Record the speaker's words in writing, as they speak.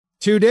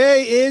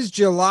Today is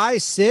July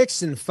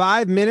 6th. In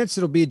 5 minutes,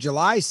 it'll be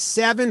July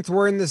 7th.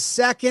 We're in the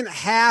second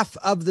half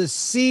of the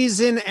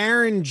season.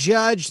 Aaron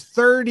Judge,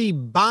 30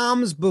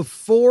 bombs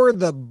before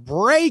the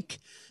break.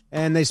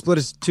 And they split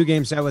a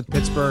 2-game set with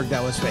Pittsburgh.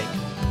 That was fake.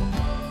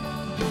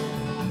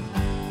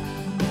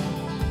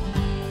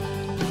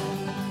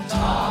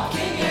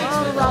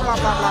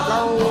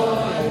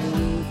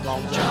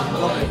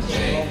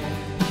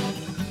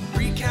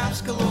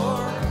 Recaps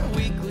galore,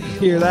 weekly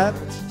Hear that?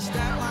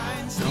 stat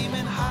lines,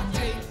 steaming hot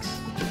takes.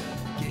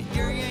 Get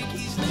your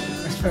Yankees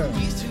news from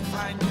these two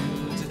fine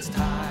dudes. It's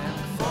time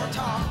for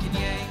Talking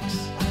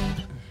Yanks.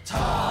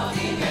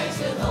 Talking Yanks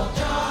with old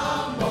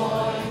John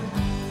Boy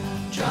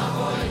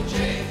and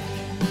Jake.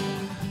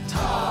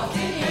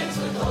 Talking Yanks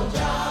with old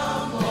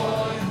John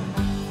Boy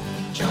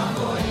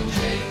and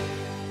Jake.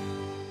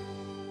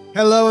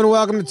 Hello and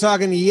welcome to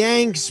Talking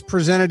Yanks,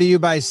 presented to you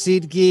by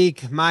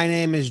SeatGeek. My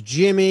name is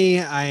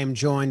Jimmy. I am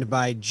joined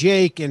by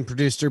Jake and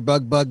producer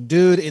Bug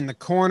Dude in the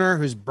corner,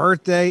 whose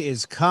birthday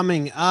is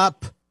coming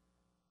up.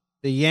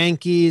 The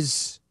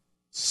Yankees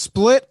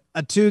split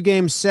a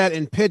 2-game set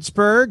in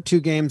Pittsburgh,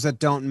 2 games that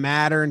don't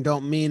matter and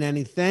don't mean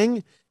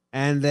anything,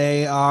 and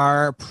they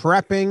are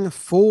prepping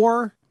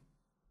for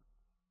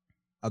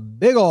a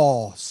big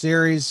ol'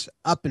 series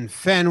up in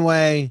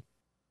Fenway.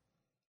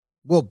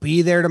 We'll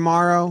be there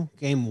tomorrow,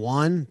 game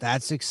 1.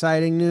 That's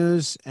exciting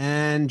news.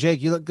 And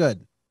Jake, you look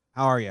good.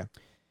 How are you?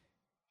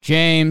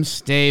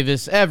 James,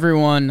 Davis,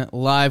 everyone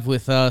live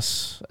with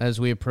us as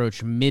we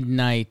approach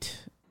midnight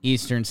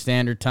Eastern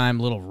Standard Time.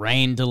 Little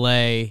rain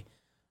delay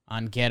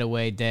on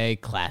getaway day.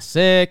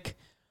 Classic.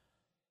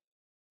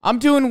 I'm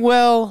doing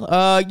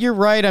well. You're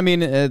right. I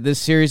mean, this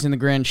series in the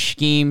grand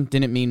scheme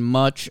didn't mean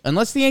much.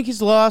 Unless the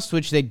Yankees lost,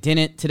 which they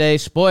didn't today.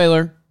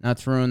 Spoiler. Not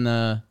to ruin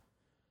the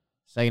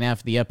second half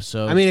of the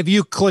episode. I mean, if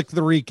you click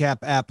the recap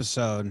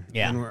episode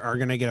Yeah. and are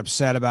going to get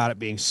upset about it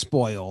being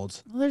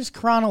spoiled. Well, there's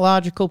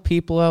chronological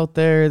people out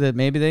there that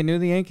maybe they knew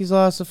the Yankees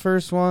lost the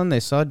first one. They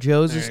saw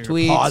Joe's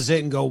tweets. Pause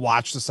it and go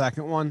watch the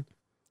second one.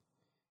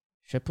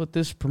 Should I put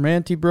this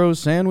Permanente Bros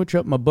sandwich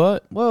up my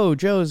butt? Whoa,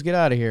 Joe's, get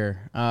out of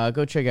here.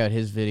 Go check out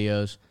his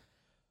videos.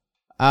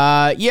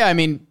 Yeah, I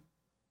mean,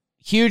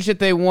 huge that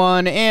they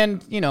won.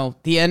 And, you know,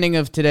 the ending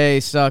of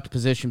today sucked.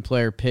 Position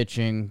player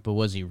pitching, but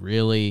was he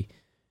really?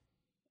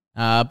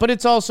 But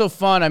it's also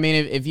fun. I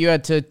mean, if you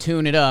had to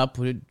tune it up,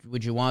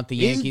 would you want the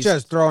Yankees? He's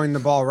just throwing the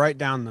ball right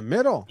down the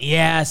middle.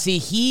 Yeah, see,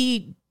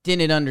 he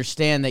didn't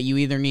understand that you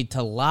either need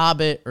to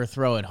lob it or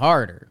throw it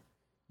harder.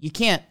 You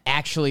can't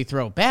actually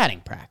throw batting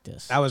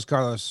practice. That was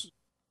Carlos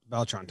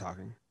Beltran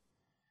talking.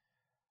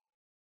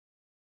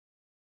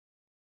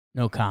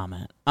 No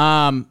comment.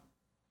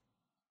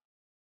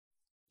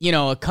 You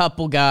know, a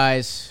couple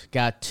guys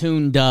got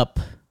tuned up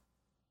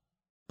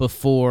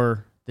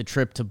before the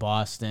trip to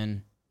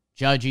Boston.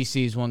 Judgy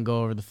sees one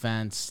go over the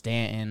fence.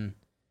 Stanton,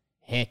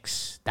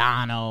 Hicks,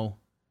 Dono.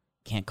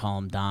 Can't call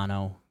him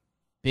Dono.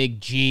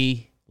 Big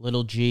G,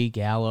 little G,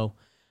 Gallo.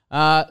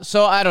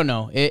 So I don't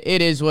know.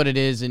 It is what it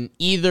is. And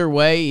either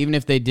way, even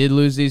if they did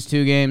lose these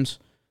 2 games,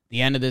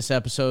 the end of this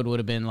episode would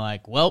have been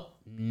like, well,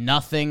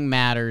 nothing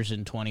matters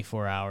in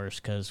 24 hours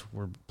because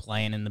we're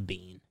playing in the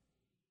bean.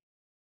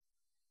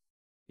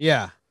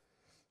 Yeah.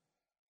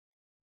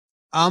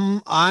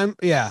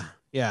 Yeah.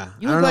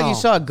 You look like you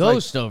saw a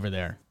ghost over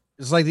there.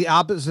 It's like the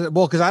opposite.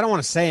 Well, because I don't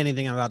want to say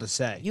anything I'm about to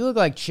say. You look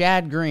like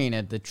Chad Green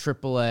at the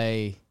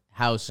AAA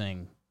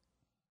housing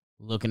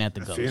looking at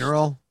the ghost.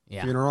 Funeral?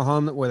 Yeah. Funeral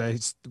home where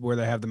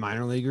they have the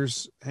minor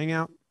leaguers hang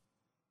out.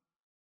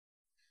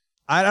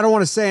 I don't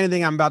want to say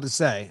anything I'm about to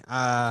say.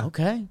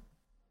 Okay.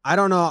 I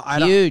don't know.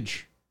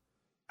 Huge.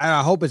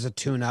 I hope it's a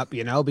tune-up,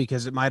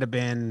 because it might have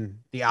been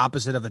the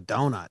opposite of a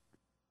donut.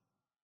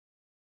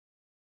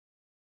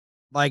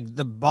 Like,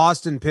 the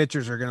Boston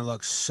pitchers are going to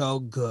look so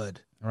good.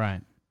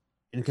 Right.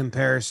 In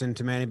comparison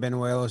to Manny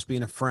Benuelos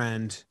being a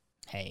friend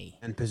Hey.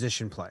 and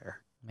position player.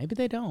 Maybe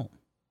they don't.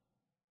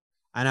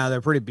 I know, they're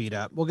pretty beat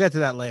up. We'll get to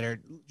that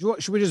later.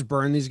 Should we just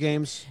burn these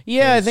games?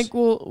 Yeah, I think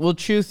we'll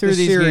chew through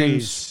these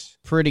games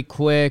pretty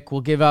quick.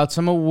 We'll give out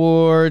some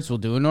awards. We'll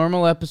do a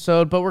normal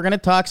episode, but we're going to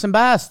talk some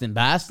Boston.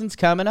 Boston's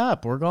coming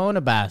up. We're going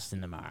to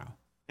Boston tomorrow.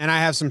 And I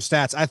have some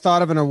stats. I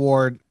thought of an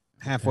award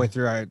halfway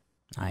through. I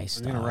Nice.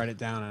 was going to write it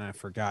down, and I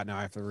forgot. Now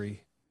I have to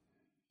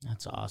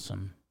That's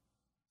awesome.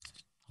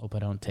 Hope I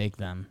don't take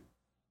them.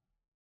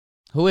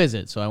 Who is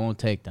it? So I won't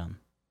take them.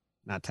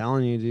 Not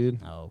telling you, dude.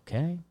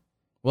 Okay.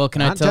 Well, can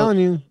Not telling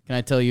you. Can I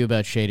tell you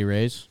about Shady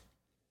Rays?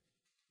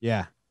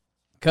 Yeah.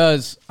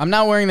 Because I'm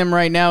not wearing them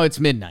right now. It's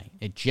midnight.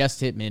 It just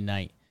hit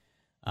midnight.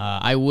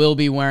 I will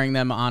be wearing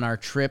them on our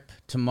trip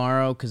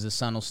tomorrow because the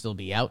sun will still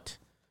be out.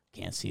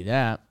 Can't see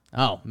that.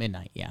 Oh,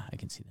 midnight. Yeah, I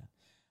can see that.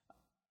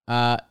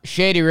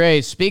 Shady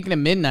Rays, speaking of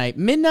midnight,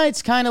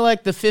 midnight's kind of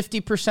like the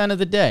 50% of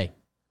the day.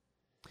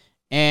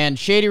 And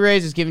Shady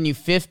Rays is giving you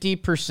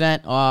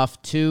 50%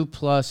 off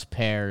 2+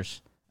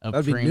 pairs of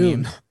That'd be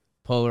premium noon.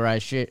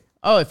 polarized shit.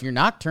 Oh, if you're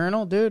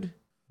nocturnal, dude,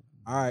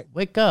 All right.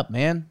 wake up,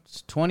 man.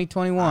 It's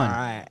 2021. All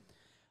right.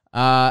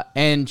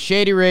 And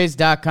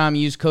ShadyRays.com,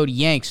 use code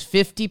YANKS,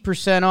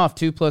 50% off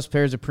 2+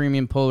 pairs of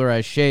premium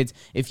polarized shades.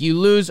 If you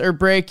lose or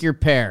break your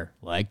pair,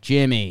 like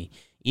Jimmy,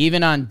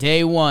 even on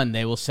day one,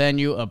 they will send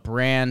you a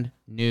brand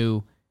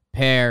new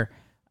pair.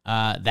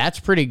 That's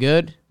pretty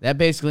good. That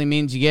basically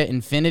means you get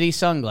infinity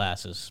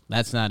sunglasses.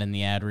 That's not in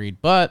the ad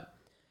read, but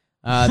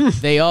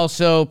they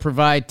also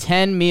provide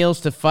 10 meals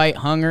to fight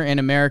hunger in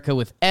America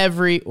with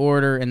every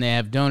order, and they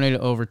have donated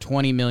over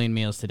 20 million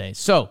meals today.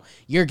 So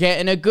you're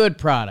getting a good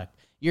product.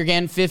 You're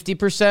getting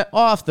 50%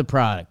 off the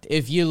product.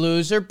 If you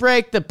lose or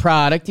break the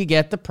product, you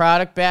get the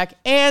product back,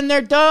 and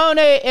they're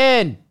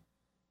donating.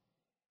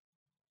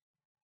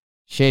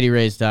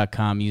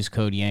 ShadyRays.com. Use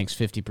code YANKS,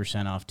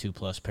 50% off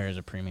 2+ pairs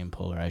of premium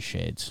polarized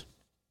shades.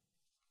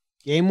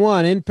 Game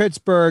 1 in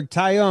Pittsburgh.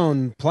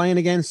 Tyone playing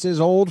against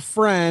his old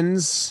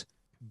friends.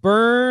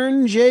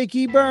 Burn,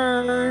 Jakey,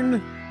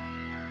 burn.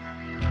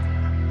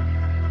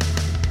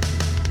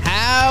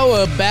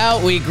 How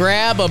about we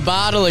grab a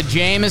bottle of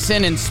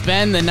Jameson and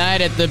spend the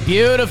night at the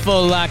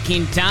beautiful La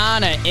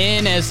Quintana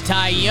Inn as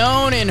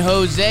Tyone and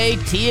Jose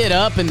tee it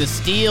up in the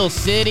Steel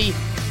City.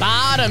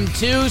 Bottom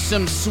 2,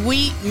 some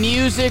sweet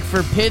music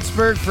for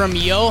Pittsburgh from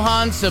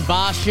Johann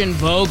Sebastian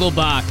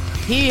Vogelbach.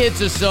 He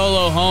hits a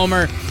solo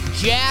homer.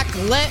 Jack,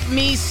 let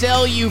me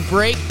sell you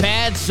brake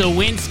pad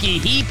Sawinski.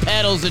 He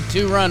pedals a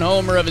 2-run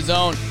homer of his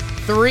own.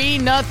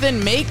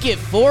 3-0, make it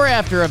 4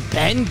 after a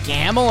Ben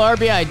Gamel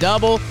RBI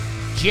double.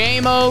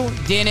 J-Mo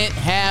didn't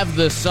have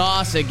the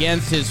sauce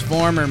against his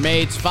former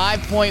mates.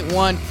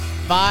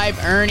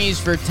 5.15 earnings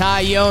for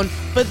Tyone.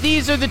 But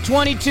these are the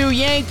 22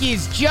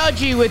 Yankees.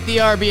 Judgy with the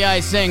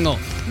RBI single.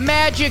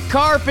 Magic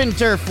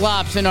Carpenter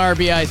flops an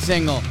RBI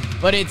single.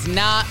 But it's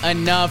not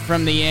enough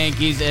from the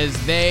Yankees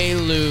as they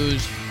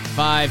lose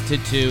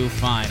 5-2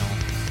 final.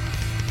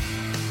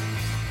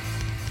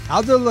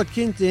 How did La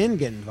Quinta Inn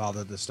get involved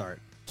at the start?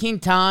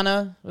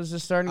 Quintana was the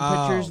starting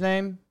pitcher's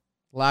name.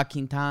 La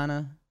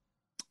Quintana.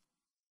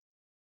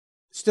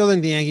 Still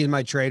think the Yankees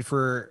might trade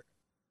for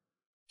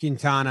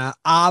Quintana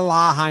a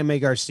la Jaime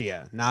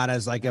Garcia. Not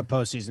as like a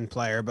postseason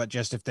player, but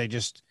just if they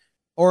just,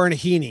 or in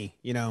Heaney,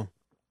 you know.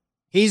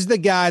 He's the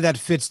guy that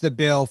fits the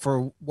bill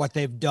for what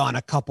they've done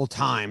a couple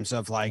times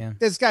of like,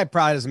 this guy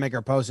probably doesn't make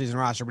our postseason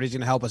roster, but he's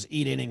going to help us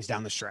eat innings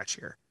down the stretch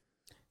here.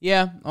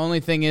 Yeah. Only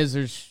thing is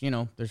there's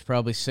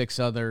probably six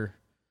other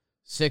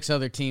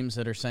teams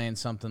that are saying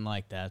something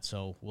like that.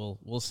 So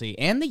we'll see.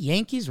 And the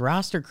Yankees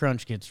roster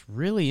crunch gets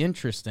really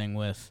interesting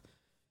with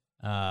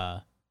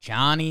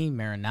Johnny,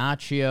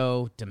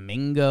 Marinaccio,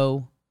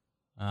 Domingo.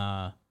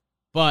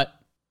 But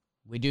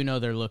we do know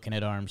they're looking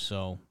at arms.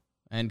 So,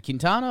 and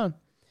Quintana,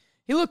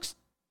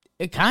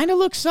 it kind of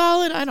looks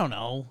solid. I don't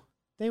know.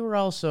 They were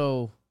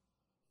also,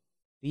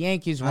 the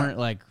Yankees weren't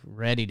like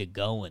ready to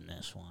go in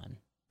this one.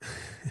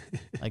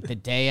 Like the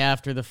day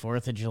after the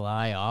 4th of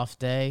July off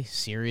day,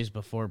 series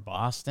before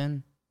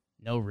Boston,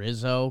 no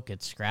Rizzo,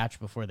 gets scratched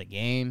before the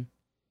game.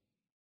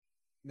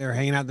 They're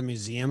hanging out at the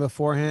museum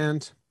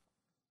beforehand.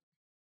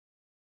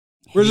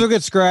 Rizzo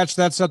gets scratched.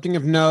 That's something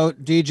of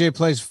note. DJ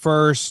plays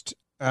first.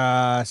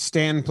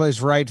 Stanton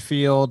plays right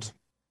field.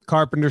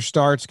 Carpenter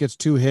starts, gets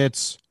 2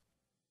 hits.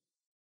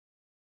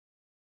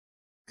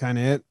 Kind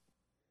of it.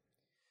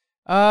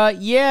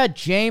 Yeah,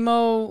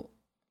 J-Mo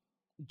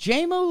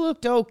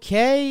looked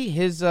okay.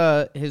 His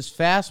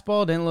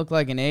fastball didn't look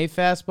like an A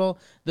fastball.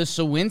 The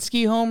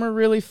Sawinski homer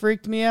really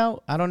freaked me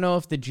out. I don't know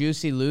if the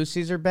Juicy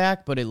Lucy's are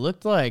back, but it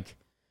looked like,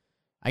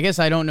 I guess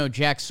I don't know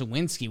Jack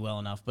Sawinski well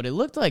enough, but it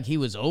looked like he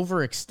was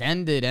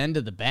overextended end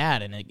of the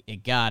bat and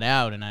it got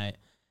out, and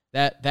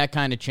that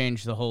kind of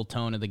changed the whole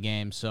tone of the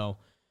game. So,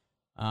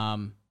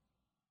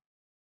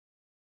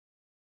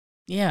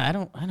 yeah, I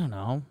don't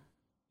know.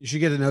 You should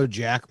get to know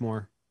Jack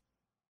more.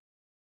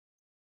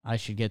 I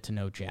should get to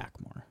know Jack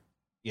more.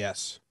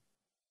 Yes.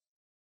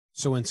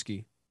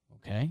 Sawinski.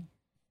 Okay.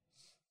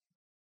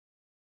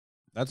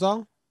 That's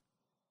all.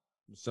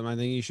 Something I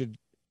think you should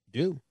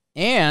do.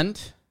 And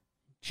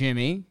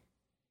Jimmy.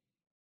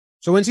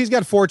 Sawinski's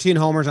got 14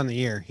 homers on the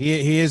year.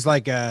 He is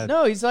like a...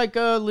 No, he's like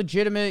a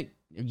legitimate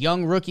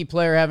young rookie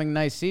player having a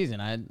nice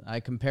season. I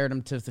compared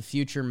him to the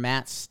future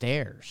Matt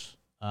Stairs,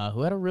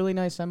 who had a really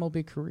nice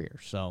MLB career.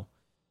 So,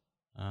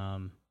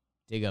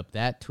 dig up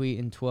that tweet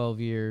in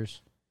 12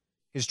 years.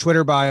 His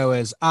Twitter bio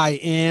is, I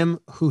am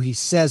who he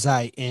says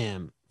I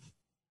am.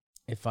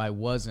 If I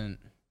wasn't,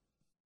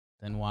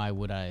 then why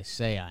would I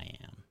say I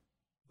am?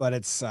 But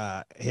it's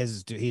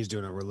he's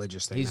doing a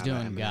religious thing. He's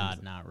doing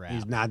God, not rap.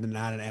 He's not an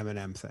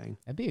Eminem thing.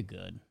 That'd be a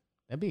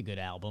good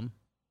album.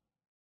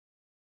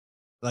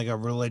 Like a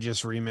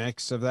religious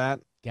remix of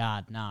that.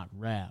 God, not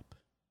rap.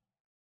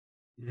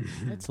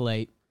 It's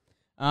late.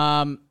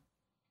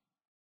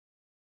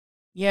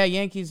 Yeah,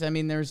 Yankees, I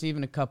mean, there's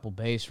even a couple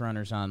base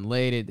runners on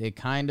late. It's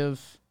kind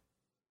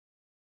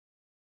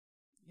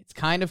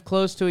of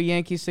close to a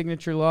Yankee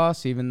signature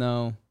loss, even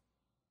though.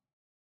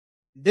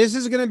 This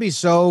is going to be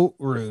so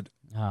rude.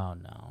 Oh,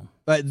 no.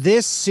 But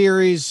this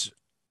series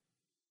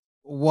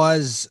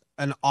was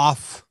an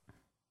off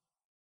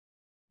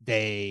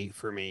day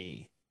for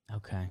me.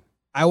 Okay.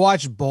 I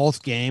watched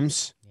both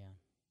games. Yeah.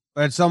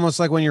 But it's almost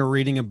like when you're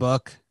reading a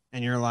book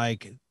and you're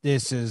like,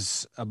 this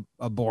is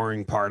a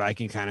boring part. I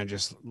can kind of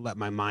just let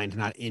my mind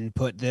not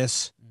input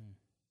this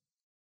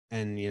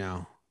and,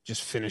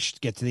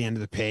 just get to the end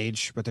of the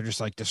page. But they're just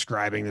like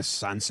describing the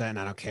sunset and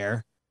I don't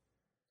care.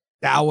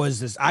 That was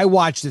this. I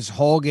watched this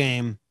whole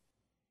game.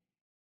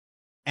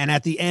 And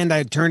at the end,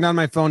 I turned on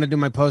my phone to do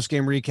my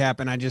post-game recap,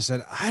 and I just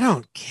said, I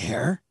don't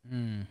care.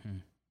 Mm-hmm.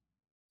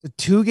 The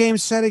 2-game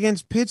set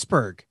against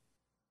Pittsburgh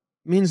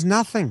means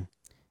nothing.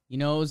 You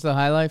know what was the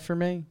highlight for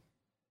me?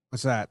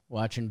 What's that?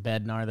 Watching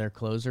Bednar, their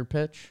closer,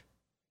 pitch.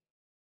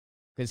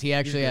 Because he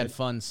actually had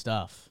fun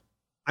stuff.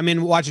 I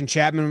mean, watching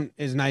Chapman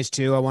is nice,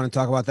 too. I want to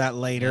talk about that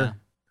later.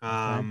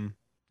 Yeah. Okay.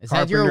 Is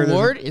that your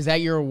award? Is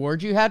that your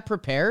award you had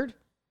prepared?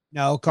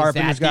 No,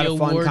 Carpenter's got a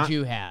fun award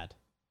you had.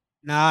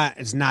 Nah,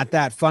 it's not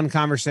that. Fun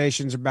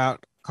conversations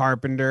about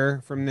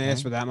Carpenter from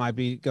this, but that might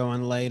be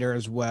going later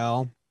as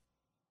well.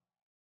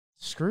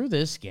 Screw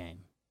this game.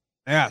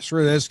 Yeah,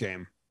 screw this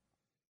game.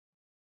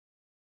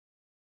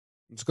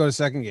 Let's go to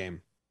second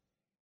game.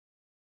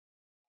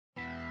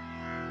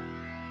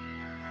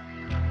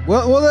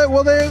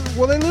 Will they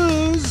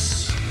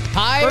lose?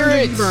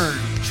 Pirates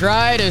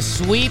try to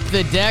sweep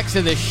the decks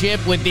of the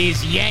ship with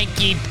these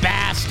Yankee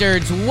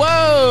bastards.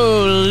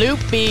 Whoa,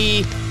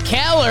 Loopy,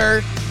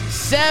 Keller,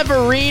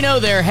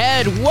 Severino, their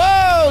head.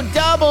 Whoa,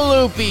 double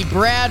Loopy.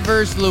 Brad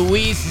versus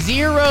Luis.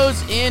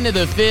 Zeros into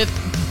the fifth.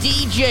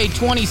 DJ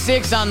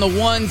 26 on the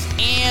ones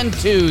and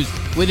twos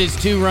with his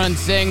 2-run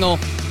single.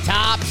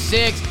 Top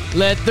 6.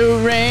 Let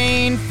the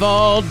rain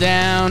fall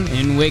down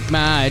and wake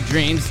my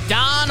dreams.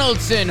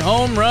 Donaldson,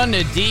 home run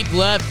to deep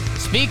left.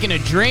 Speaking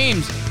of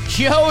dreams,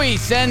 Joey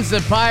sends the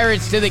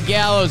Pirates to the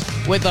gallows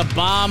with a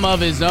bomb of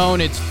his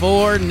own. It's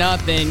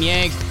 4-0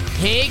 Yanks.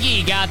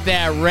 Higgy got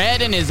that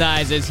red in his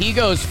eyes as he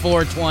goes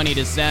 420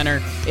 to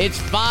center. It's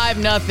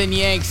 5-0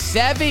 Yanks.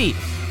 Sevy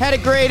had a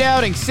great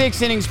outing.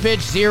 6 innings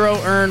pitched, 0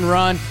 earned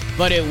run,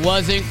 but it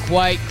wasn't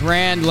quite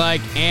grand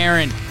like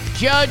Aaron.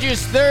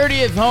 Judge's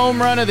 30th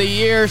home run of the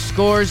year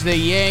scores the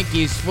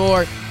Yankees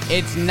 4.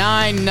 It's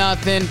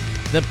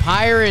 9-0. The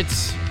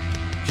Pirates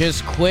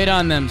just quit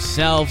on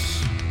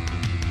themselves.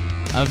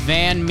 A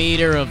Van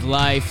Meter of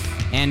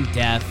life and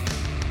death.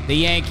 The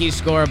Yankees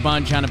score a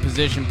bunch on a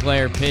position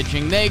player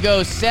pitching. They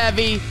go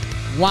Sevy,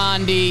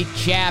 Wandy,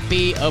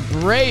 Chappie,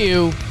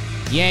 Abreu.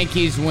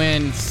 Yankees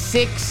win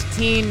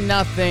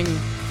 16-0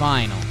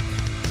 final.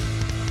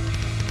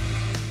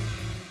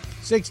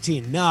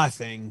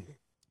 16-0.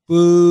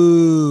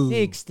 Boo.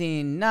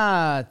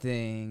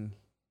 16-0.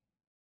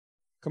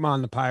 Come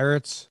on, the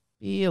Pirates.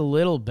 Be a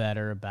little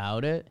better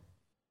about it.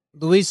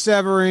 Luis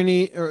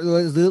Severini.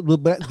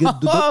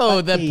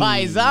 Oh, the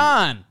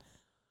Paisan.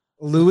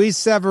 Luis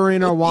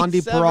Severino,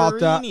 Wandy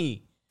Peralta,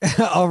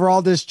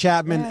 Aroldis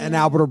Chapman, and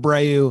Albert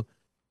Abreu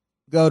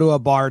go to a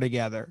bar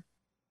together.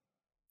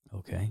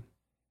 Okay.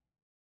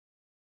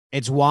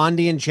 It's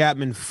Wandy and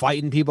Chapman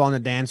fighting people on the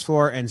dance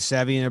floor, and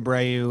Sevy and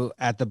Abreu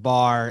at the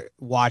bar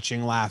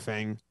watching,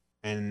 laughing,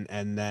 and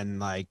then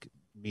like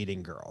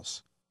meeting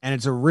girls. And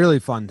it's a really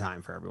fun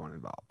time for everyone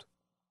involved.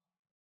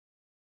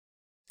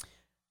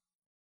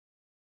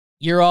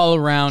 You're all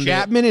around.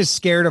 Chapman is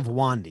scared of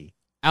Wandy.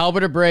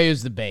 Albert Abreu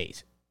is the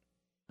bait.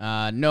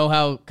 Know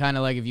how kind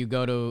of like if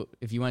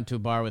you went to a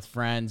bar with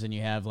friends and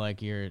you have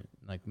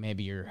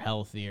maybe your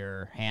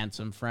healthier,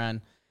 handsome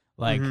friend,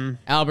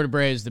 Albert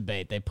Abreu is the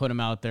bait. They put him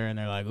out there and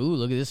they're like, ooh,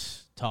 look at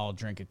this tall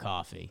drink of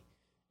coffee.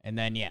 And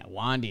then,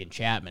 Wandy and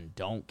Chapman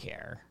don't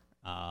care.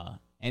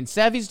 And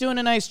Sevy's doing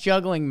a nice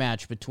juggling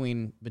match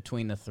between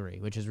the three,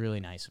 which is really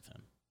nice of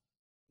him.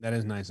 That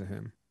is nice of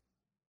him.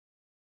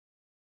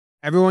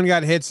 Everyone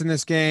got hits in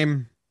this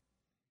game.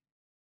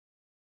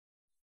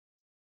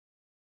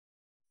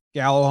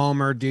 Gallo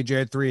homer, DJ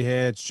had 3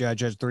 hits,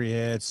 Judge had 3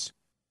 hits.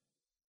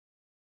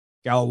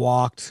 Gallo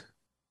walked.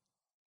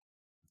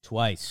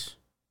 Twice.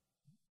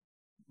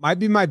 Might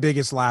be my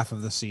biggest laugh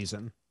of the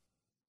season.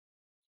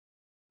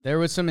 There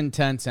was some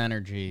intense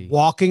energy.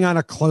 Walking on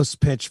a close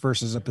pitch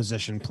versus a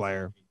position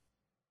player.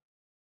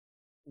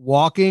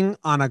 Walking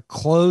on a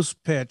close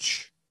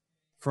pitch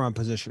from a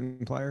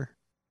position player.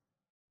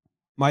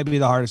 Might be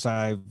the hardest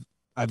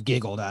I've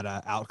giggled at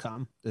an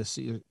outcome this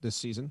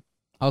season.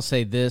 I'll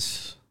say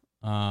this.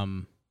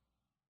 I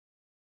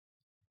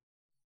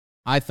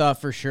thought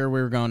for sure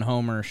we were going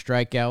homer or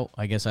strikeout.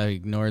 I guess I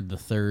ignored the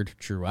third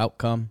true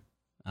outcome,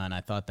 and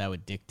I thought that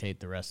would dictate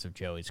the rest of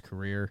Joey's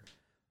career.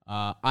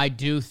 I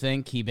do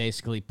think he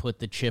basically put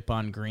the chip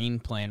on green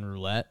playing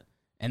roulette,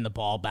 and the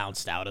ball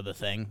bounced out of the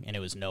thing, and it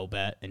was no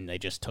bet, and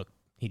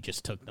he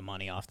just took the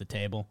money off the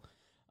table.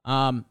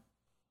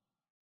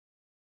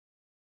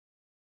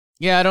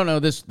 Yeah, I don't know.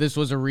 This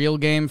was a real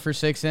game for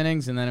 6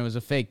 innings, and then it was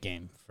a fake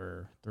game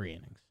for 3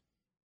 innings.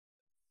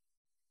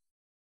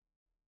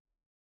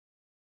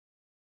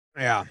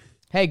 Yeah.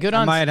 Hey, good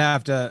on. I might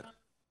have to.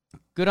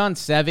 Good on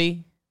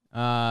Sevy.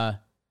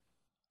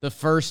 The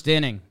first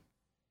inning,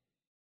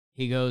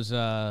 he goes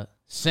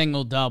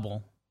single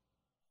double,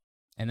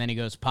 and then he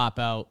goes pop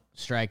out,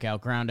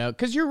 strikeout, ground out.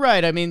 Because you're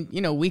right. I mean,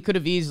 we could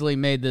have easily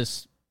made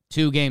this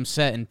 2-game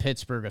set in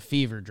Pittsburgh a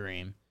fever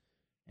dream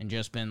and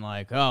just been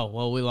like, oh,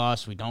 well, we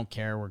lost. We don't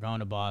care. We're going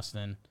to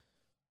Boston.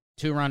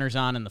 2 runners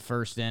on in the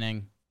first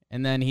inning.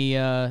 And then he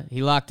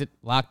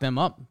locked them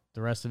up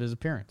the rest of his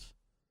appearance.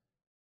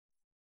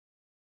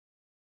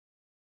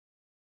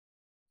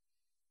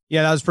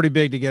 Yeah, that was pretty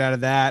big to get out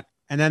of that.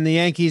 And then the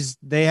Yankees,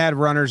 they had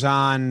runners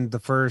on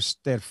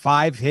they had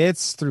 5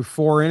 hits through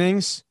 4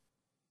 innings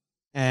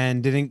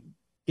and didn't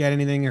get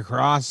anything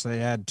across. They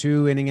had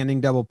 2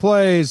 inning-ending double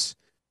plays.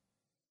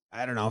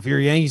 I don't know. If you're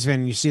a Yankees fan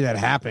and you see that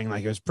happening,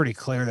 like, it was pretty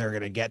clear they were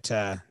going to get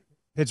to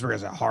Pittsburgh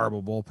as a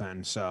horrible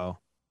bullpen. So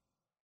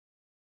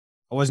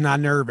I was not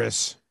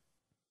nervous.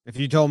 If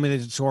you told me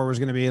the score was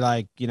going to be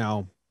like,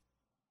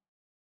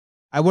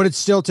 I would have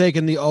still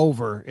taken the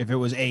over if it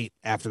was 8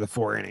 after the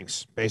 4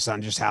 innings, based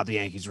on just how the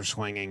Yankees were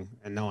swinging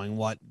and knowing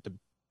what the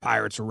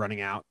Pirates were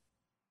running out.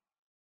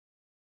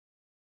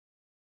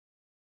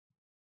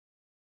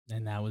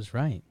 And that was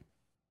right.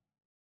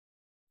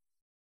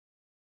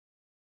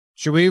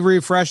 Should we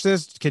refresh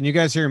this? Can you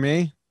guys hear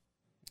me?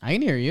 I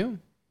can hear you.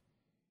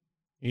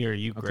 Hear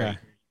you great.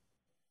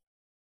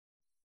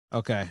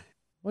 Okay.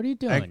 What are you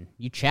doing?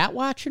 You chat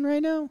watching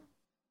right now?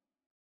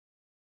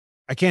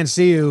 I can't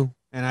see you,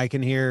 and I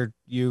can hear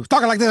you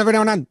talking like this every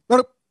now and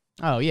then.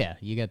 Oh, yeah.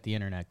 You got the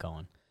internet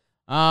going.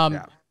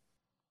 Yeah.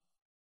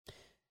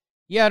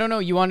 Yeah, I don't know.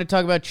 You wanted to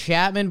talk about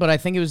Chapman, but I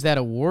think it was that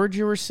award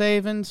you were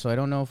saving, so I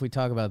don't know if we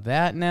talk about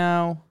that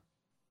now.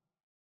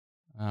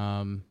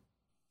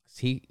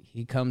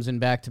 He comes in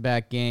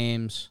back-to-back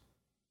games.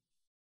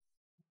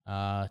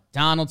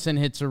 Donaldson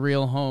hits a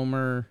real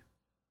homer.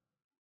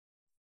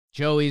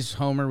 Joey's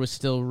homer was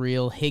still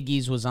real.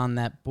 Higgy's was on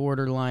that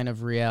borderline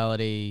of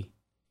reality.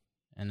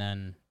 And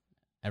then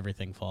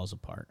everything falls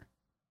apart.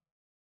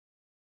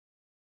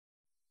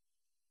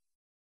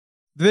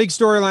 The big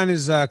storyline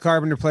is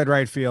Carpenter played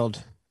right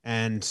field,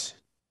 and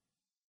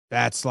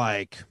that's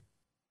like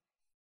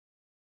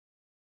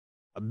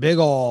a big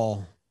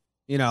ol',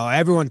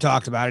 everyone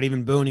talked about it.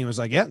 Even Booney was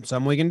like, yeah,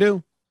 something we can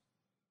do.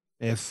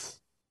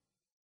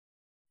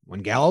 When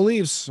Gallo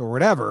leaves or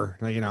whatever,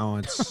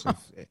 it's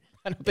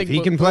I don't if think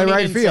he can play Booney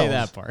right didn't field. say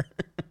that part.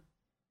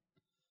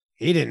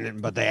 He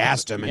didn't, but they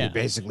asked him, and Yeah. he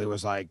basically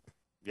was like,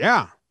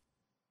 yeah.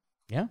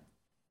 Yeah.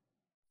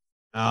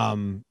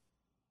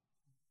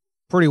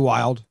 Pretty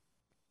wild.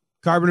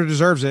 Carpenter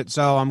deserves it,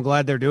 so I'm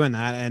glad they're doing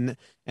that.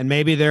 And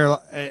maybe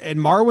and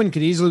Marwin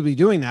could easily be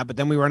doing that, but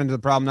then we run into the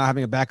problem not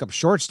having a backup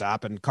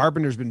shortstop, and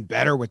Carpenter's been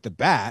better with the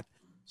bat.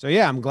 So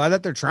yeah, I'm glad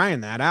that they're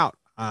trying that out.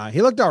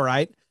 He looked all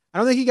right. I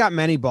don't think he got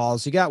many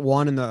balls. He got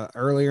one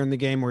earlier in the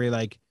game where he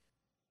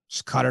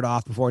just cut it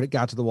off before it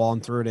got to the wall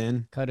and threw it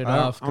in. Cut it I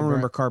don't- off. I don't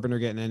remember Carpenter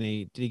getting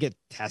any. Did he get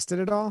tested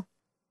at all?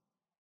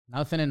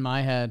 Nothing in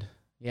my head.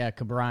 Yeah,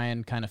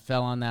 Cabrian kind of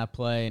fell on that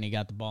play, and he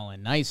got the ball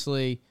in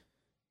nicely.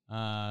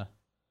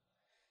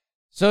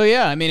 So,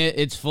 yeah, I mean,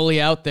 it's fully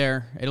out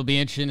there. It'll be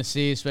interesting to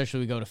see,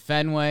 especially we go to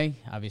Fenway.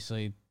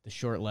 Obviously, the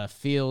short left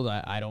field.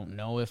 I don't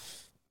know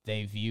if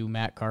they view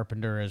Matt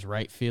Carpenter as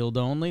right field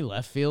only,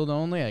 left field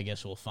only. I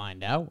guess we'll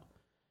find out.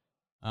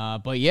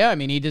 But, yeah, I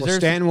mean, he deserves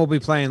Stanton will be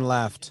playing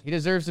left. He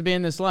deserves to be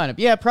in this lineup.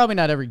 Yeah, probably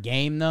not every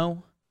game,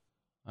 though.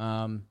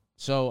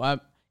 So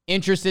I'm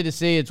interested to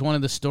see. It's one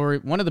of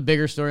the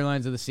bigger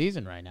storylines of the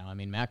season right now. I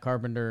mean, Matt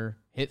Carpenter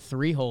hit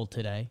 3-hole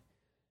today.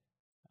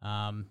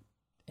 And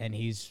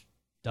he's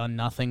done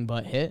nothing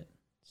but hit.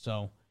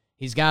 So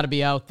he's got to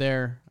be out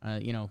there.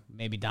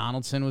 Maybe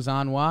Donaldson was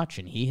on watch,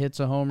 and he hits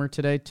a homer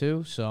today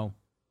too. So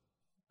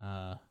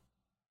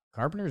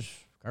Carpenter's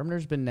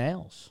been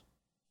nails.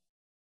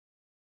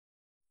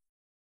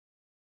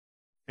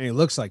 And he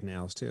looks like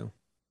nails, too.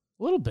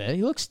 A little bit.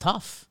 He looks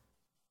tough.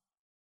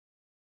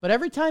 But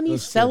every time he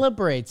Looks good.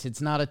 celebrates,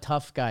 it's not a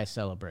tough guy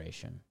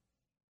celebration.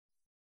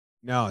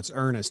 No, it's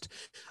earnest.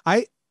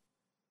 I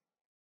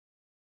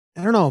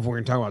don't know if we're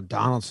going to talk about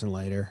Donaldson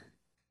later.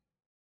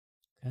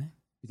 Okay.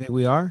 You think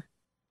we are?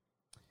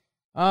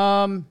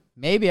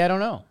 Maybe, I don't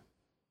know.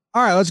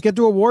 All right, let's get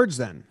to awards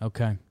then.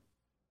 Okay.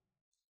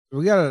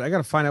 I got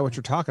to find out what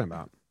you're talking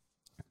about.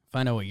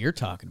 Find out what you're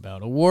talking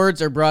about.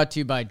 Awards are brought to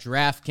you by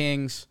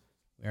DraftKings.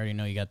 We already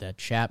know you got that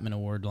Chapman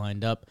Award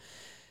lined up.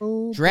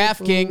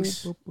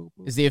 DraftKings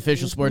is the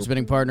official sports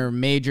betting partner of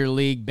Major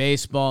League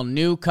Baseball.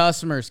 New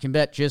customers can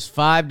bet just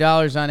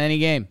 $5 on any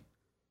game.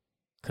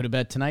 Could have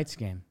bet tonight's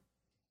game.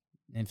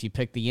 And if you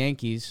pick the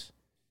Yankees,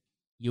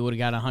 you would have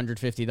got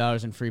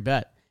 $150 in free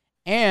bet.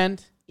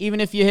 And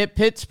even if you hit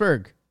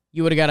Pittsburgh,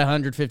 you would have got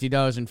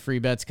 $150 in free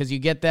bets because you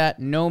get that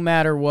no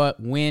matter what,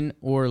 win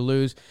or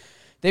lose.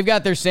 They've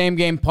got their same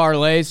game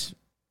parlays.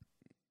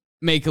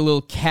 Make a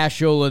little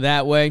cashola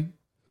that way.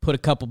 Put a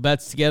couple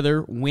bets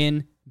together,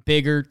 win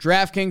bigger.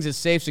 DraftKings is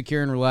safe,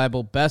 secure, and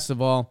reliable. Best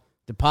of all,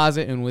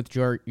 deposit and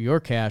withdraw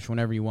your cash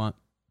whenever you want.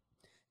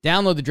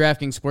 Download the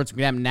DraftKings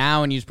Sportsbook app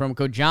now and use promo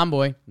code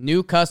JOHNBOY.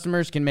 New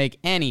customers can make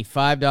any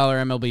 $5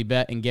 MLB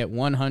bet and get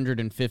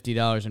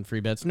 $150 in free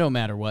bets no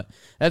matter what.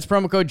 That's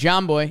promo code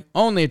JOHNBOY,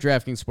 only at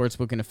DraftKings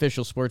Sportsbook, an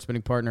official sports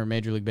betting partner of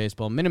Major League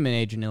Baseball. Minimum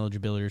age and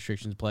eligibility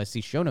restrictions apply. See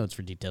show notes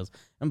for details.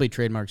 MLB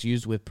trademarks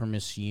used with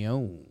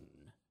permission.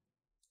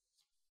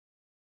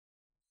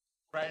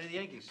 Pride of the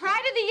Yankees.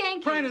 Pride of the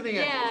Yankees. Pride of the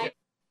Yankees. Yeah.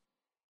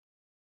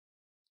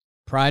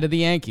 Pride of the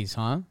Yankees,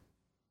 huh?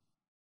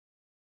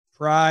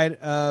 Pride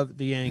of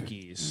the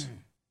Yankees.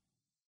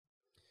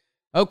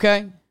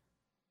 Okay.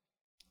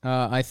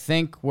 I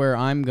think where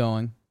I'm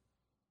going,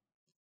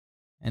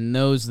 and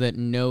those that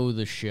know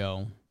the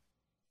show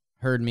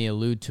heard me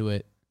allude to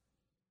it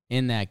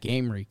in that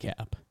game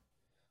recap.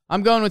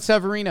 I'm going with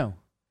Severino.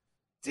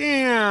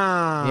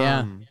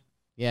 Damn.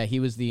 Yeah, he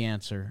was the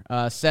answer.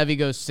 Sevy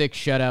goes 6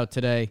 shutout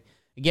today.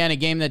 Again, a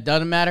game that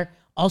doesn't matter.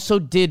 Also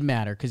did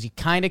matter because you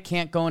kind of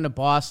can't go into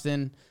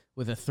Boston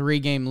with a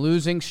 3-game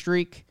losing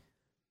streak.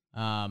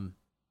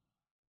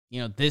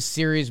 This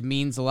series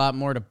means a lot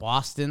more to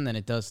Boston than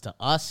it does to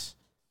us.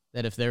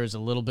 That if there was a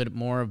little bit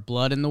more of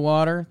blood in the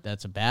water,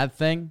 that's a bad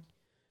thing.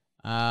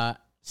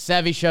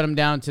 Sevy shut him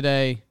down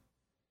today.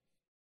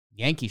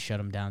 Yankees shut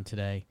him down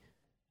today.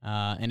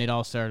 And it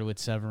all started with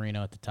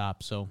Severino at the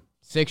top. So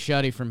 6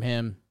 shutty from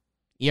him.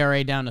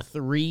 ERA down to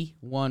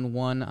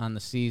 3.11 on the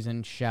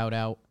season. Shout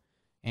out.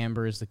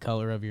 Amber is the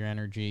color of your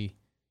energy.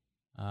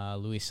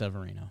 Luis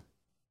Severino.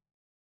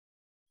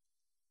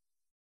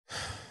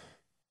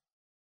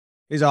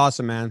 He's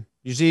awesome, man.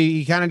 You see,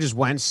 he kind of just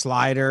went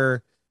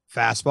slider,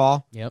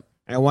 fastball. Yep.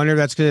 And I wonder if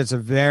that's because it's a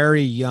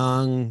very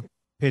young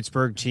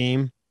Pittsburgh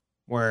team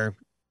where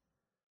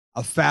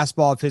a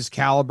fastball of his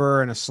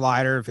caliber and a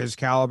slider of his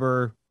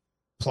caliber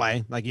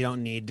play. Like, you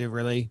don't need to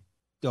really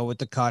go with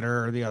the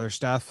cutter or the other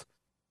stuff.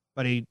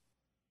 But he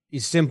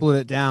simpled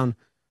it down.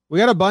 We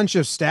got a bunch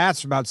of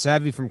stats about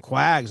Sevy from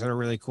Quags that are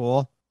really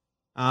cool.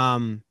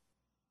 Out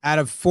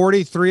of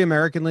 43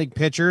 American League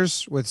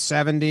pitchers with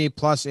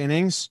 70-plus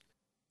innings,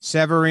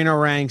 Severino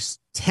ranks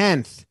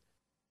 10th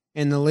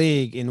in the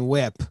league in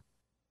WHIP,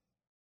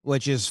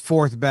 which is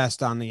 4th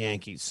best on the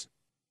Yankees.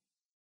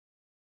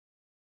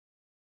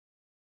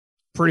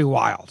 Pretty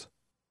wild.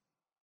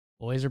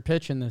 Boys are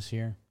pitching this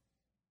year.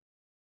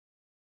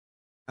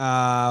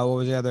 What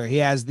was the other? He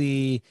has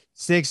the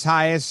 6th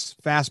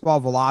highest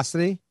fastball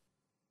velocity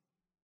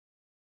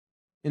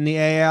in the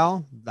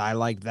AL. I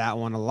like that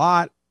one a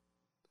lot.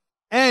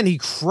 And he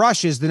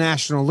crushes the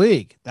National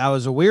League. That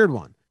was a weird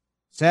one.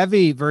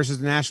 Sevy versus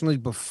the National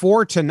League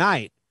before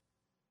tonight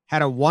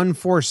had a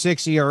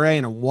 1.46 ERA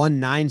and a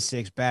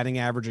 1.96 batting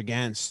average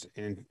against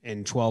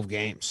in 12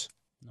 games.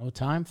 No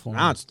time for him.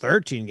 Now it's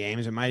 13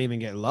 games. It might even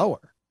get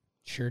lower.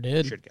 Sure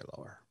did. Should get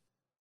lower.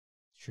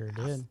 Sure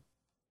did.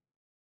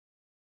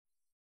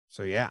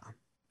 So, yeah,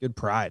 good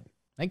pride.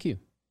 Thank you.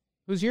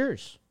 Who's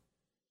yours?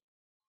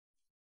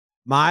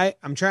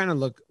 I'm trying to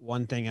look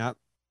one thing up.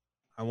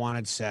 I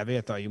wanted Sevy.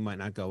 I thought you might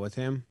not go with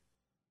him.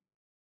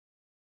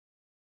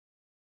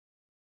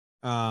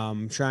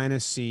 Trying to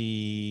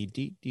see.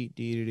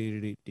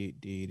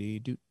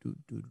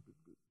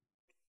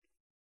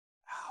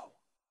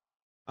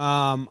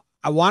 I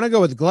want to go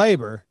with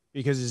Glaber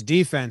because his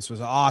defense was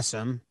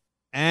awesome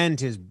and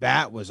his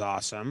bat was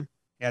awesome.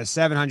 He had a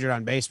 700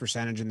 on base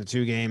percentage in the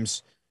 2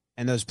 games.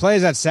 And those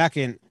plays at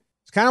second,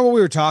 it's kind of what we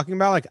were talking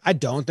about. Like, I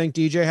don't think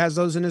DJ has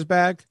those in his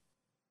bag.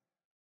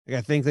 Like,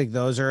 I think like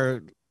those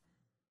are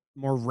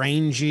more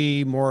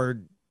rangy,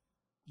 more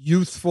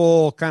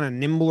youthful, kind of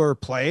nimbler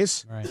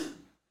plays. Right.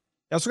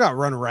 He also got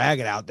run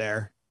ragged out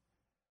there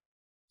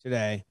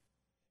today.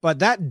 But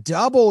that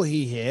double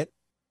he hit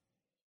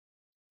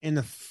in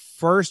the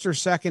first or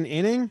second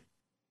inning,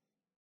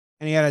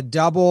 and he had a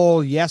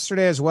double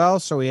yesterday as well.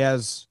 So he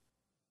has,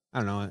 I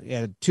don't know, he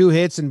had 2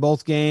 hits in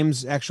both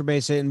games, extra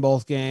base hit in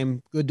both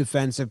games, good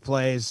defensive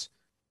plays,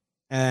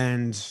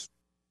 and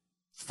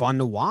fun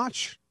to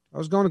watch. I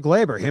was going to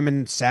Glaber. Him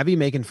and Sevy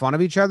making fun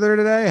of each other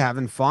today,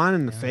 having fun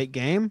in the fake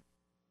game.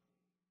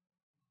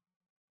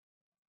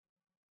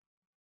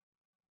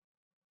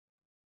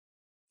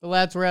 The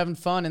lads were having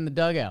fun in the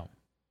dugout.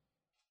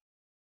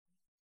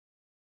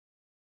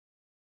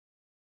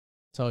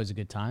 It's always a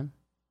good time.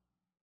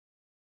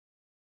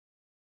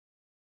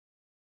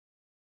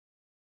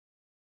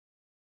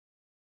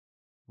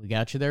 We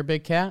got you there,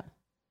 Big Cat?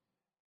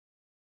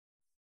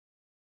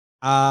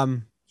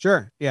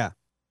 Sure. Yeah.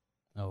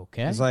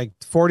 Okay. It's like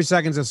 40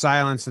 seconds of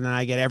silence, and then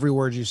I get every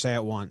word you say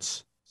at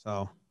once.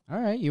 So, all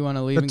right. You want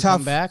to leave and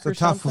come back or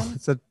something?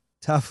 It's a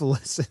tough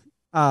listen.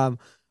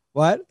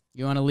 What?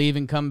 You want to leave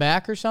and come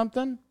back or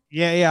something?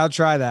 Yeah, I'll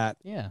try that.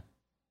 Yeah.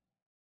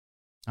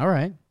 All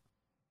right.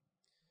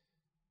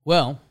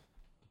 Well,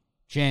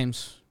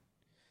 James,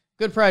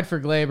 good pride for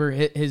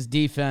Glaber. His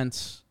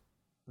defense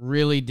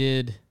really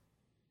did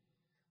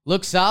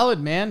look solid,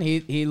 man.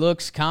 He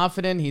looks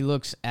confident. He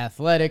looks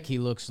athletic. He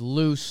looks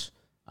loose.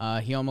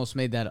 He almost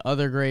made that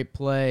other great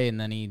play, and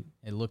then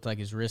it looked like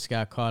his wrist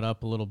got caught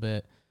up a little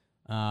bit.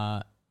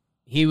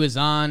 He was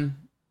on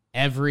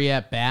every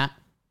at-bat.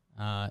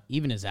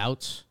 Even his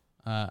outs,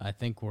 I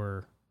think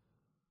were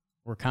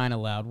kind of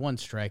loud. 1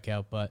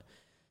 strikeout, but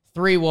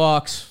 3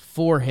 walks,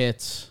 4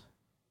 hits,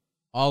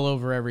 all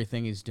over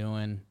everything he's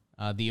doing.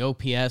 The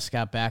OPS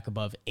got back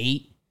above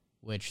 8,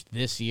 which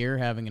this year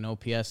having an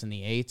OPS in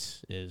the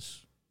 8s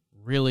is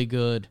really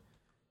good.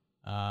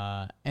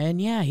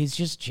 And yeah, he's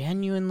just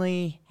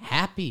genuinely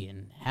happy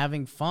and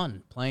having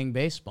fun playing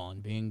baseball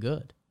and being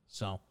good.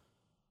 So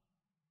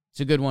it's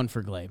a good one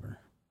for Gleyber.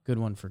 Good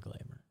one for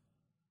Gleyber.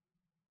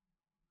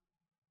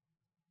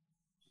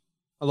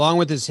 Along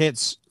with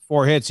his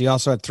 4 hits, he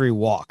also had 3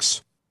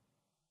 walks.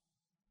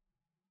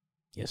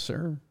 Yes,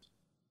 sir.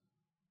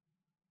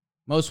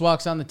 Most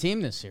walks on the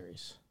team this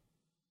series.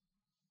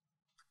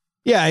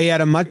 Yeah, he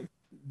had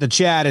the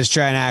chat is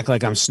trying to act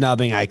like I'm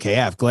snubbing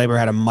IKF. Gleyber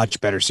had a much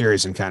better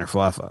series than Kiner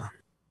Falefa.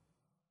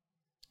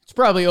 It's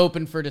probably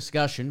open for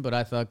discussion, but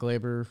I thought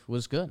Gleyber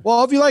was good.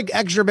 Well, if you like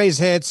extra base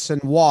hits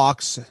and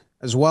walks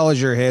as well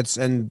as your hits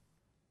and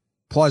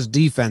plus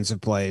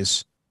defensive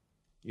plays,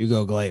 you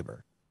go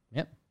Gleyber.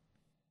 Yep.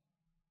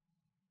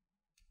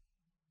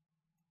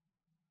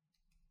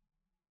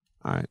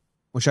 All right,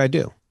 which I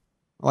do.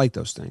 I like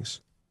those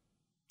things.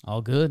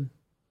 All good.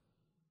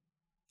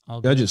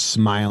 All They're good. just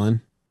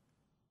smiling.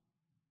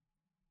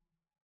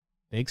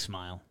 Big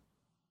smile.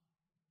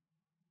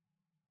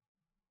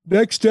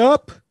 Next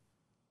up.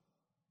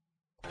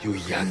 You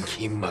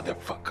Yankee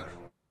motherfucker.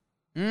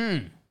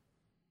 It's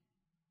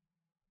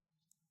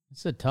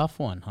a tough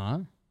one, huh?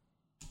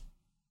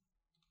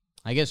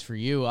 I guess for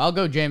you, I'll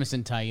go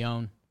Jameson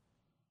Taillon.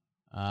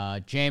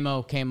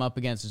 JMO came up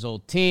against his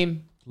old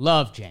team.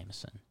 Love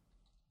Jameson.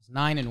 He's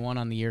 9-1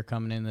 on the year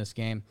coming in this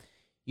game.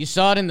 You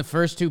saw it in the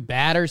first 2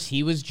 batters.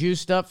 He was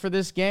juiced up for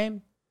this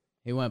game.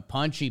 He went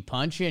punchy,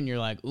 and you're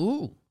like,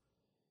 ooh.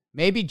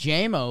 Maybe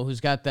JMO,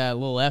 who's got that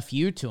little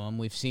FU to him.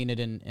 We've seen it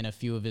in a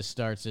few of his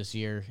starts this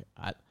year.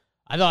 I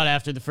thought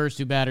after the first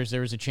 2 batters,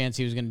 there was a chance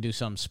he was going to do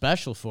something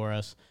special for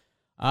us.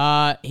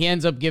 He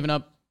ends up giving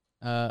up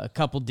a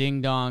couple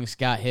ding-dongs,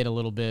 got hit a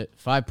little bit.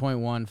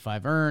 5.1,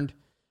 5 earned.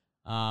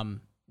 I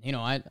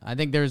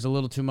think there's a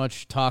little too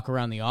much talk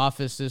around the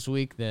office this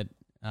week that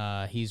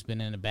he's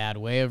been in a bad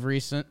way of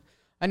recent.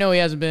 I know he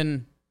hasn't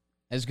been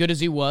as good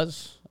as he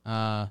was.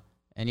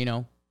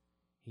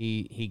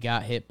 He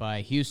got hit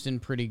by Houston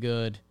pretty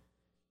good.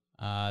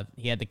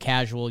 He had the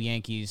casual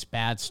Yankees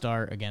bad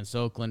start against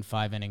Oakland,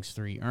 5 innings,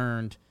 3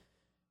 earned.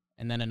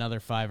 And then another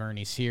 5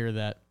 earnies here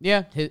that,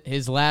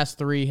 his last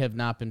 3 have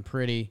not been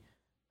pretty.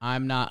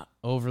 I'm not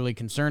overly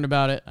concerned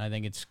about it. I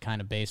think it's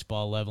kind of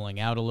baseball leveling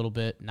out a little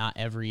bit. Not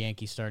every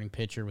Yankee starting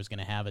pitcher was going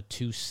to have a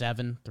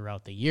 2.7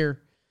 throughout the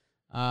year.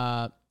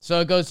 So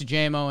it goes to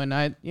JMO,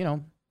 and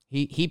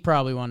he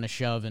probably wanted to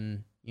shove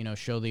and,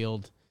 show the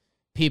old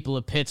people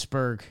of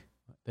Pittsburgh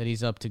that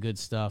he's up to good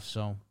stuff.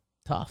 So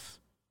tough.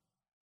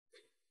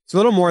 It's a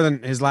little more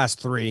than his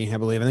last 3, I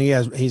believe. I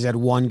think he's had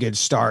 1 good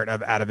start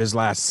out of his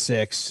last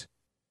 6.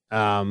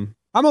 I'm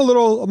a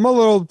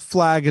little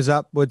flag is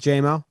up with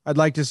JMO. I'd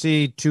like to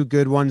see 2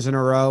 good ones in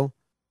a row.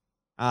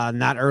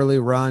 Not early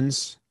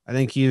runs. I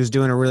think he was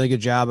doing a really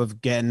good job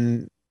of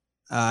getting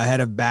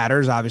ahead of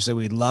batters. Obviously,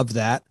 we love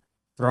that.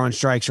 Throwing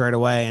strikes right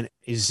away, and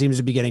he seems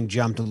to be getting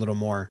jumped a little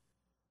more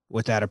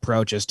with that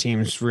approach as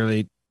teams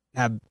really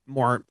have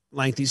more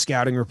lengthy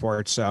scouting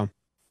reports. So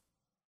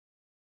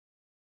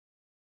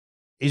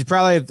he's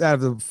probably out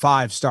of the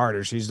 5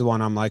 starters. He's the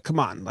one I'm like, come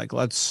on, I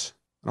don't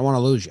want to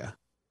lose you.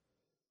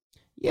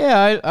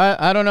 Yeah,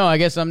 I don't know. I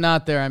guess I'm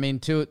not there. I mean,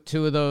 two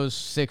of those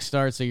 6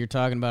 starts that you're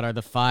talking about are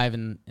the 5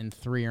 and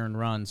 3 earned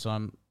runs.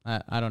 So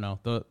I don't know.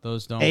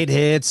 Those don't. 8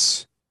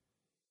 hits.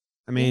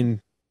 I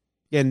mean,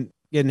 getting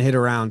hit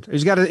around.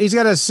 He's got a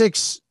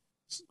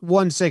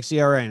 6.16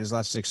 ERA in his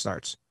last 6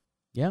 starts.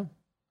 Yeah.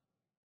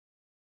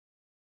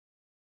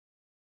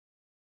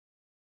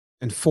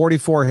 And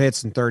 44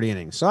 hits in 30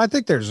 innings. So I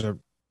think I think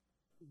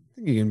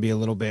you can be a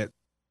little bit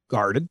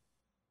guarded.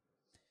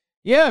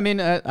 Yeah, I mean,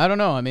 I don't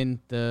know. I mean,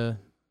 the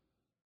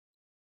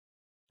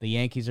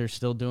Yankees are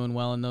still doing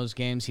well in those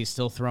games. He's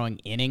still throwing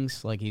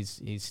innings. Like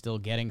he's still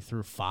getting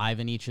through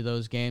 5 in each of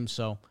those games.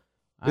 So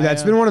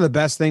that's been one of the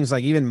best things.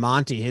 Like even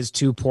Monty, his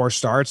 2 poor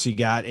starts, he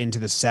got into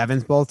the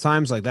 7th both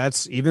times. Like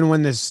that's even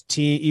when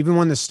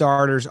the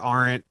starters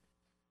aren't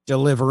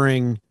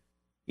delivering,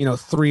 2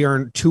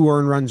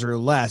 earned runs or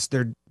less,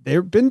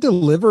 they've been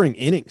delivering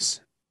innings.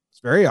 It's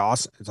very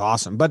awesome. It's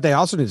awesome, but they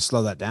also need to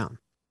slow that down.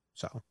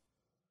 So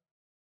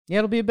yeah,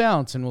 it'll be a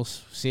balance, and we'll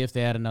see if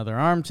they add another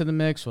arm to the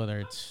mix, whether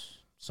it's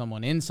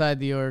someone inside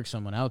the org,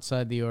 someone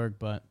outside the org.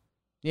 But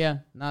yeah,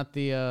 not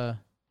the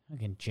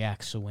fucking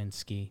Jack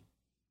Sawinski.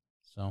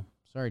 So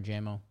sorry,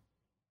 JMO.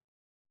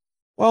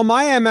 Well,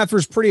 my MF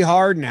is pretty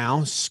hard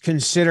now,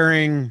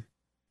 considering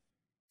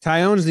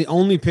Taillon's the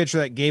only pitcher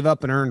that gave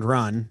up an earned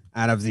run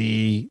out of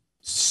the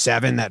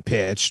 7 that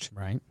pitched.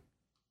 Right.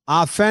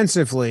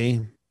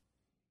 Offensively,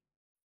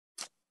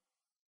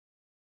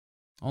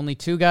 only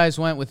 2 guys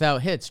went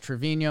without hits,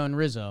 Trevino and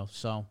Rizzo.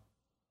 So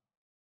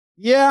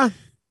yeah,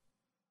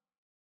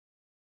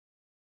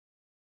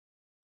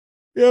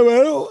 but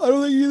I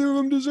don't think either of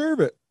them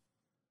deserve it.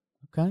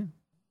 okay.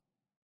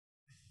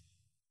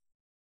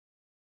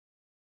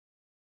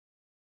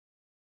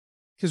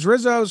 Because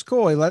Rizzo's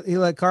cool. He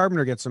let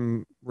Carpenter get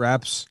some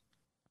reps,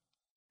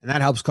 and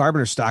that helps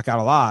Carpenter stock out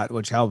a lot,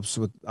 which helps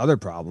with other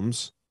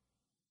problems.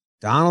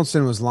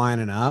 Donaldson was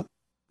lining up.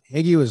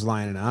 Higgy was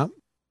lining up.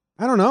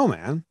 I don't know,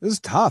 man. This is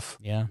tough.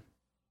 Yeah.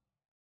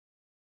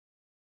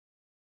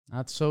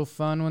 Not so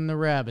fun when the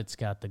rabbit's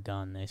got the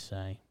gun, they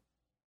say.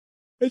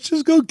 Let's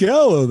just go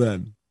Gallo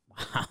then.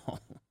 Wow.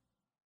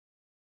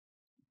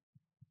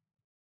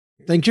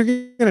 Think you're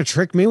going to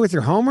trick me with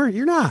your homer?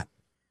 You're not.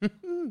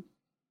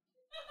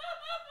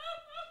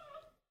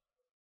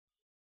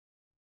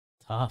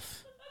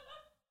 Tough.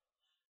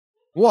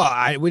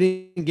 Well, we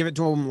didn't give it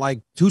to him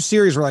like 2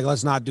 series. We're like,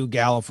 let's not do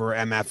Gallo for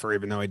MF,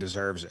 even though he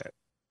deserves it.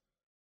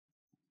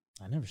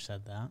 I never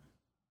said that.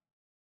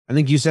 I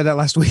think you said that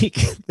last week.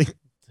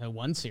 So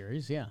 1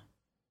 series, yeah.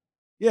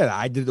 Yeah,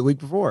 I did the week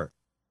before.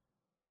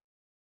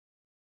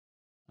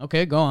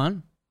 Okay, go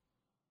on.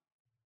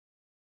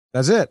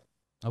 That's it.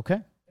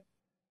 Okay.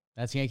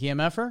 That's Yankee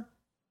MFer?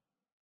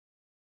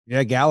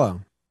 Yeah,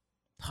 Gallo.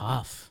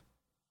 Tough.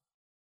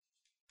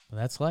 But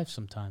that's life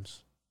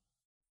sometimes.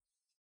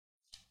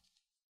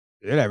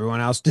 Dude, everyone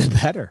else did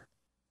better.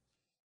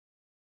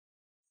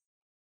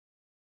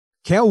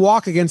 Can't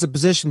walk against a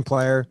position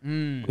player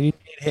when you need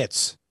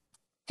hits.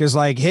 Because,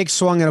 like, Hicks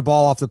swung at a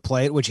ball off the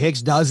plate, which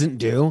Hicks doesn't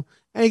do,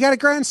 and he got a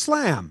grand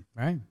slam.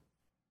 Right.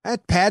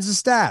 That pads the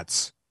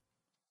stats.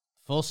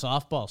 Full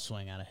softball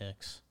swing out of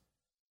Hicks.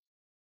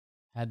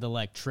 Had the,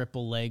 like,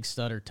 triple leg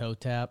stutter toe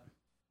tap.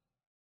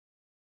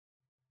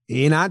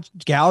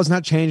 Gallo's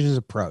not changing his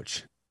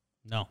approach.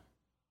 No.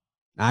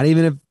 Not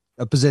even if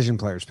a position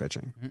player's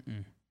pitching.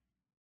 Mm-mm.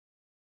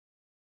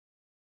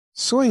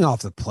 Swing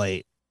off the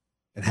plate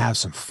and have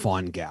some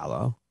fun,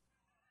 Gallo.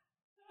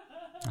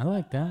 I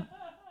like that.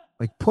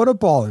 Like, put a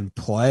ball in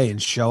play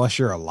and show us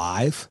you're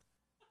alive.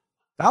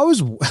 That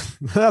was,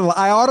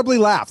 I audibly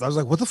laughed. I was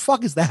like, what the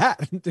fuck is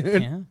that,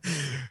 dude?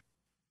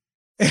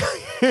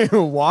 Yeah.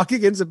 Walk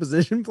against a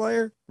position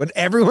player when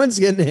everyone's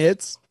getting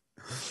hits.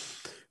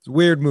 It's a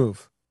weird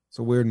move. It's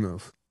a weird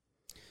move.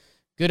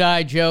 Good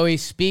eye, Joey.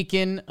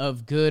 Speaking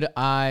of good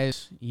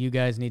eyes, you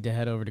guys need to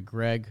head over to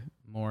Greg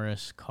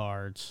Morris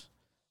Cards.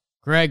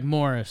 Greg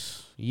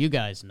Morris, you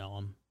guys know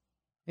him.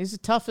 He's the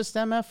toughest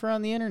MFer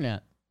on the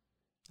internet.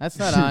 That's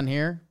not on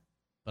here,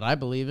 but I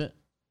believe it.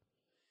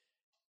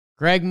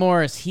 Greg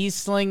Morris, he's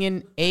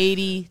slinging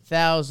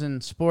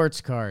 80,000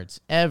 sports cards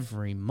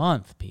every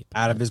month, people.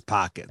 Out of his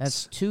pockets.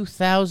 That's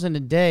 2,000 a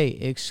day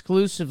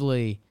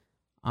exclusively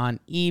on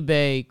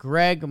eBay.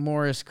 Greg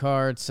Morris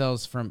Card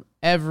sells from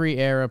every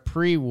era,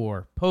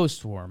 pre-war,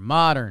 post-war,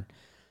 modern.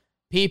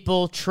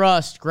 People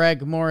trust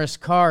Greg Morris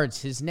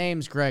Cards. His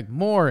name's Greg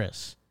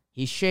Morris.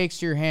 He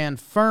shakes your hand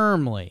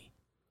firmly.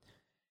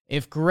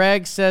 If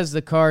Greg says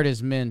the card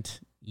is mint,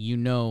 you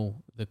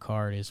know the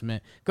card is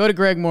mint. Go to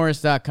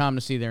gregmorris.com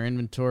to see their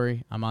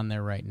inventory. I'm on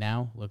there right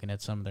now looking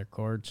at some of their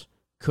cards.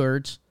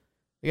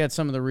 They got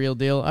some of the real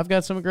deal. I've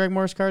got some of Greg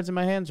Morris cards in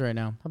my hands right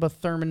now. How about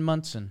Thurman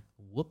Munson?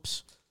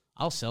 Whoops.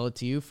 I'll sell it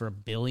to you for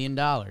 $1 billion.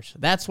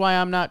 That's why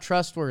I'm not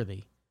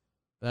trustworthy.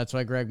 That's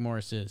why Greg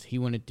Morris is. He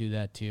wouldn't do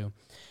that to you.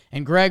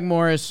 And Greg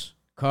Morris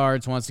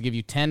Cards wants to give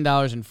you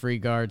 $10 in free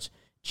cards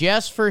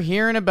just for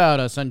hearing about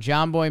us on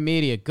John Boy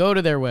Media. Go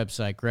to their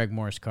website,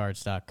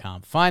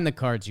 gregmorriscards.com. Find the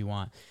cards you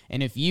want.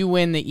 And if you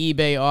win the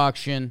eBay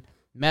auction,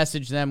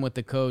 message them with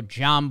the code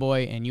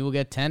JOHNBOY, and you will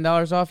get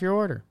 $10 off your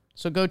order.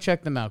 So go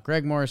check them out,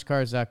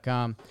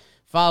 gregmorriscards.com.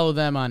 Follow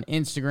them on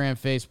Instagram,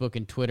 Facebook,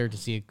 and Twitter to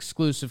see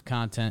exclusive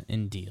content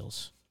and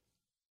deals.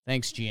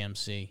 Thanks,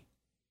 GMC.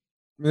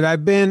 Dude,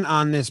 I've been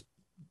on this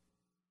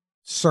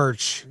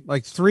search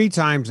like 3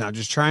 times now,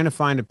 just trying to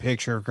find a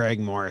picture of Greg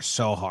Morris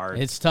so hard.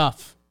 It's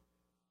tough.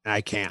 And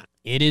I can't.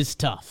 It is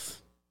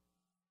tough.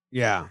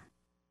 Yeah.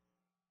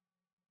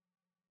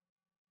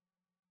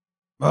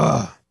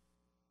 Ugh.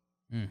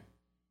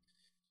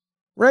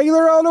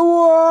 Regular old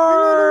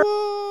awards.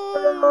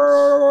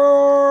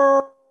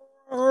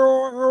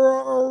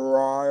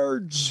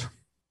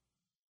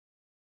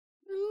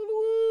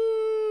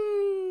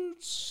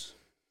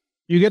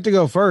 You get to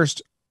go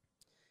first.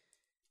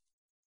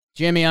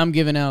 Jimmy, I'm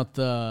giving out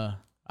the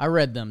I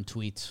read them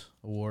tweets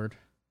award.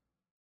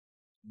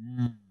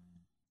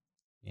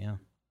 Yeah.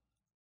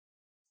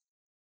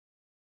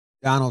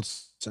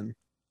 Donaldson.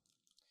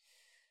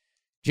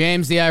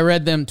 James, the I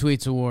read them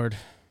tweets award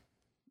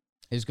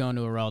is going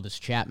to Aroldis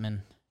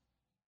Chapman.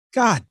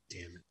 God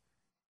damn it.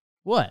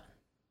 What?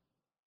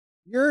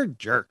 You're a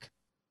jerk.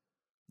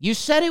 You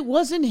said it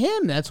wasn't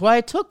him. That's why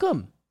I took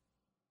him.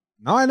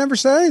 No, I never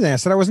said anything. I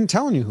said I wasn't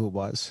telling you who it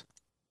was.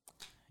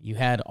 You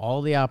had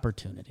all the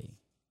opportunity,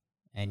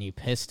 and you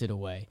pissed it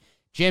away.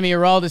 Jimmy,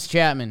 Aroldis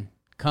Chapman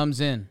comes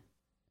in,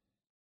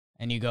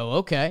 and you go,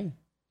 okay,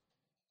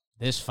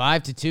 this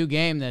 5-2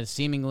 game that is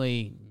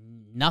seemingly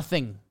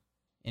nothing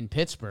in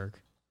Pittsburgh.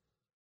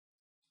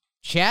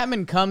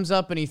 Chapman comes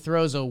up and he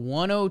throws a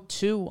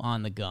 102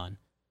 on the gun,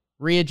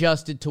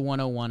 readjusted to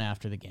 101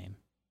 after the game.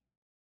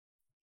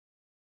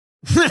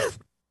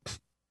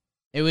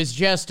 It was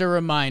just a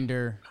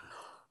reminder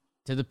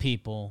to the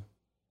people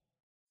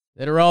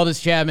that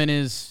Aroldis Chapman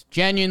is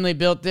genuinely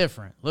built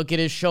different. Look at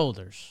his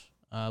shoulders.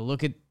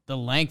 Look at the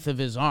length of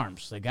his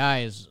arms. The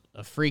guy is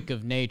a freak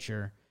of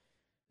nature.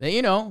 That,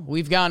 you know,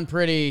 we've gotten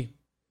pretty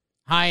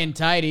high and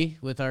tidy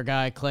with our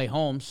guy Clay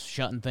Holmes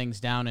shutting things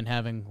down and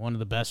having one of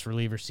the best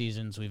reliever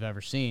seasons we've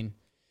ever seen,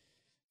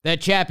 that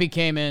Chappie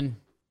came in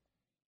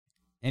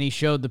and he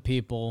showed the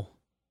people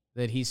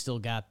that he still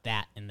got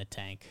that in the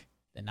tank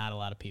that not a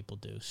lot of people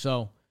do.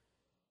 So,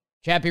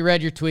 Chappie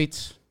read your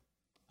tweets.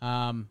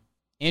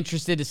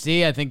 Interested to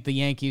see. I think the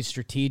Yankees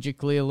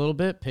strategically a little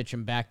bit pitch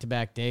him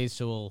back-to-back days,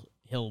 so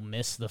he'll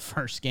miss the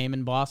first game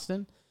in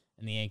Boston,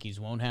 and the Yankees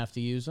won't have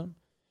to use him.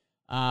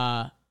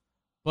 But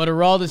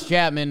Aroldis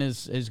Chapman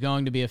is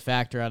going to be a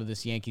factor out of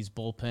this Yankees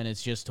bullpen.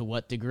 It's just to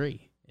what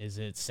degree? Is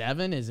it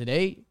 7? Is it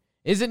 8?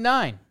 Is it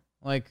 9?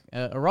 Like,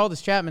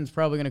 Aroldis Chapman's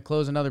probably going to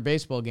close another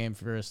baseball game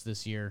for us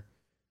this year.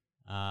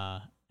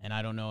 And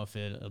I don't know if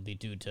it'll be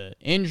due to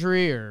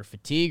injury or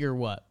fatigue or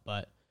what,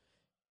 but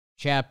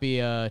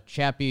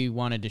Chappie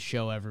wanted to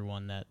show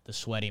everyone that the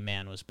sweaty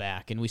man was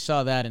back, and we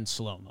saw that in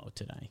slow-mo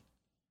today.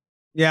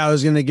 Yeah, I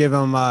was going to give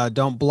him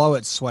Don't Blow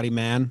It, Sweaty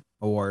Man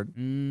award.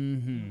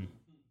 Mm-hmm.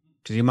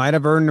 Because he might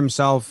have earned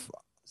himself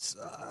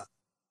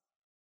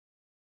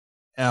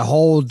a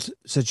hold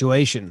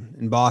situation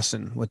in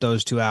Boston with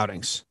those 2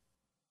 outings.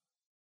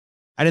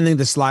 I didn't think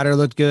the slider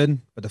looked good,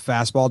 but the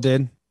fastball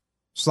did.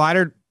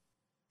 Slider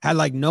had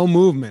like no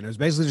movement. It was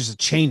basically just a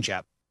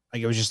changeup.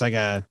 Like it was just like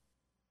a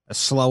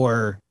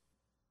slower,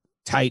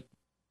 tight,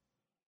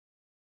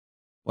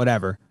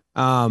 whatever.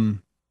 But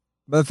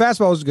the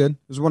fastball was good.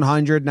 It was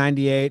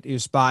 198. He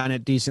was spotting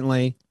it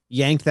decently.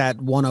 Yanked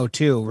that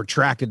 102,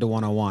 retracted to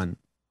 101.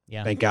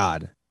 Yeah. Thank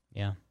God.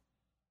 Yeah.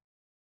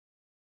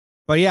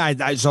 But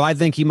yeah, so I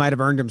think he might have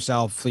earned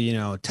himself,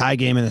 tie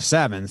game in the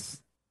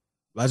 7th.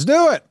 Let's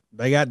do it.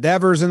 They got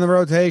Devers in the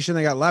rotation.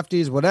 They got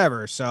lefties,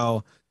 whatever.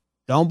 So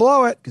don't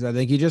blow it, because I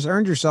think you just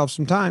earned yourself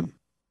some time.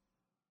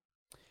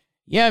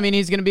 Yeah, I mean,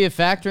 he's going to be a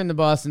factor in the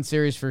Boston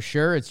series for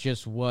sure. It's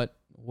just what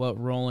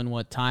role and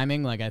what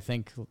timing. Like, I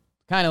think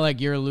kind of like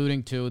you're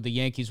alluding to, the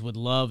Yankees would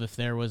love if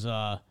there was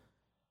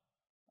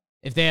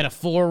if they had a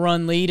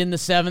 4-run lead in the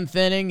 7th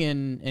inning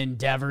and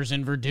Devers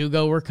and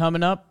Verdugo were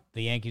coming up,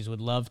 the Yankees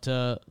would love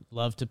to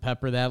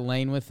pepper that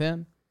lane with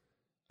him.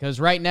 Because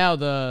right now,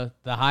 the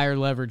higher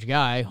leverage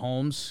guy,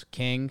 Holmes,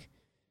 King,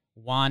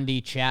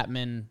 Wandy,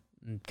 Chapman,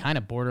 and kind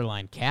of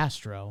borderline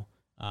Castro.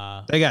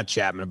 They got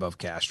Chapman above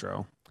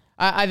Castro.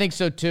 I think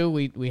so, too.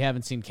 We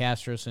haven't seen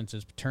Castro since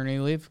his paternity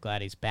leave.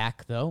 Glad he's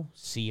back, though.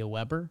 See ya,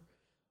 Weber.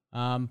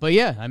 But,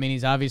 yeah, I mean,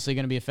 he's obviously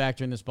going to be a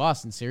factor in this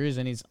Boston series,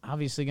 and he's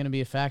obviously going to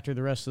be a factor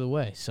the rest of the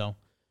way. So,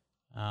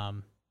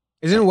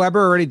 isn't Weber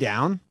already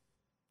down?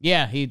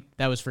 Yeah,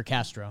 that was for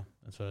Castro.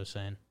 That's what I was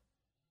saying.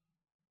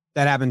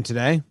 That happened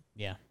today?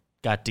 Yeah.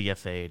 Got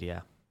DFA'd,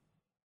 yeah.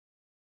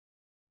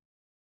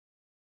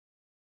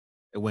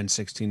 It went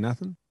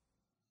 16-0.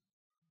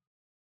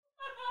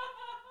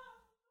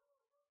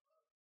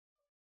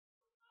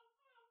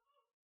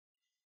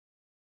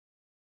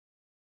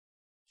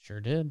 Sure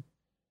did.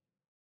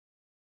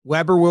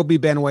 Weber will be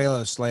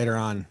Benuelos later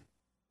on.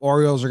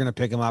 Orioles are going to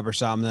pick him up or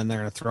something, then they're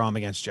going to throw him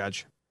against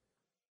Judge.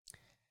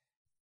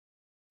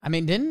 I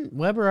mean, didn't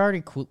Weber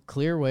already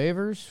clear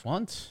waivers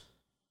once?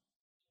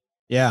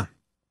 Yeah.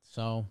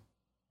 So,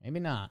 maybe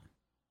not.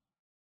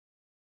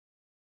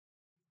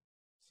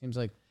 Seems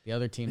like the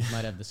other teams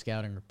might have the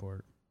scouting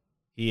report.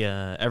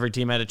 Every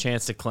team had a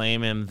chance to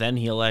claim him. Then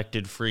he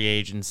elected free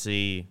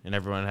agency, and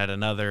everyone had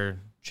another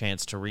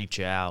chance to reach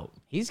out.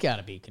 He's got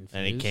to be confused.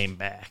 And he came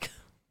back.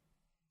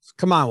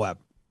 Come on, Webb.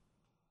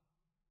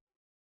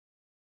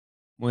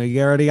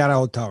 We already got a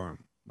hotel room.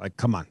 Like,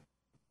 come on.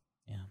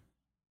 Yeah.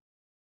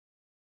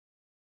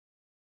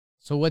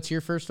 So what's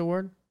your first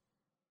award?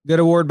 Good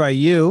award by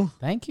you.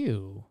 Thank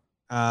you.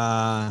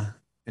 And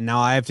now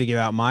I have to give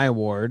out my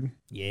award.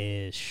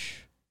 Yeesh.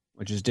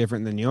 Which is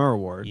different than your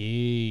award.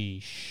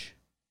 Yeesh.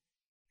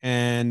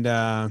 And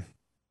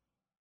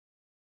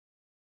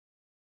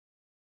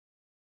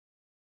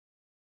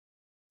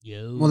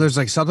Yo. well, there's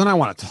like something I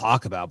want to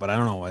talk about, but I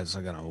don't know what it's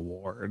like an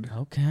award.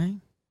 Okay.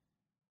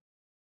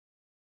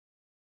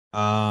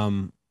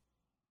 Man.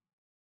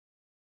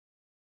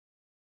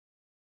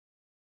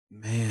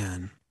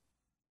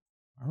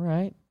 All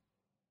right.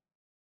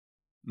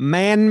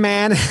 Man.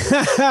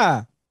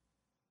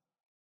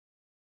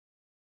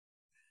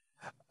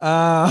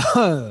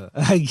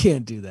 I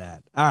can't do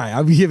that. All right,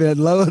 I'll be giving it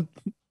low.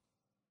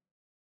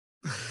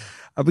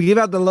 I'll be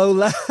giving out the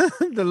low.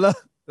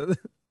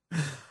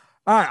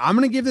 All right, I'm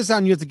gonna give this out,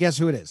 and you have to guess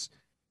who it is.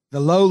 The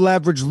Low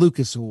Leverage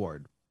Lucas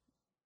Award.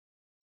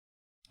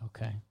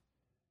 Okay.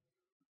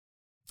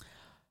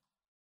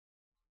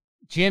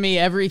 Jimmy,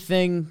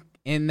 everything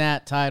in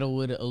that title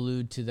would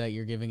allude to that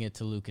you're giving it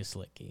to Lucas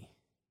Licky.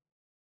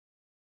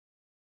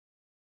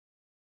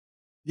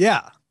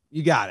 Yeah,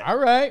 you got it. All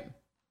right.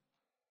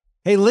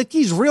 Hey,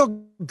 Licky's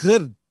real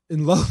good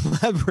in low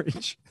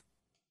leverage.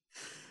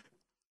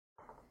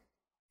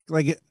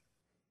 Like,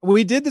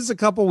 we did this a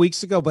couple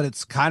weeks ago, but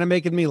it's kind of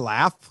making me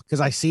laugh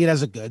because I see it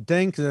as a good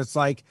thing, because it's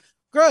like,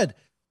 good,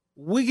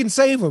 we can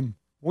save him.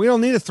 We don't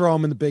need to throw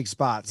him in the big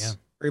spots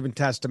or even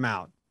test him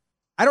out.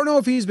 I don't know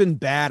if he's been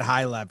bad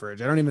high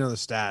leverage. I don't even know the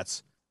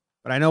stats.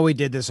 but I know we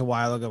did this a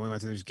while ago. We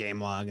went through this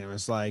game log and it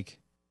was like,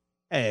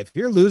 hey, if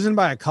you're losing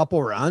by a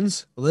couple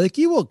runs,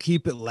 Licky will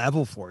keep it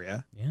level for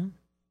you. Yeah.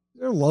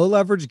 They're a low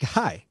leverage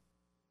guy.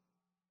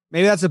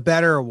 Maybe that's a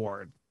better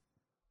award.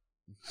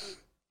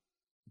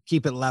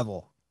 Keep it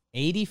level.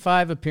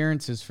 85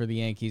 appearances for the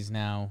Yankees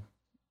now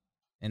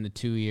in the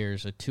 2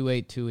 years, a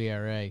 2.82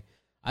 ERA.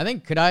 I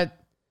think,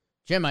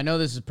 Jim, I know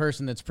this is a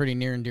person that's pretty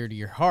near and dear to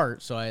your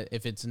heart, so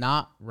if it's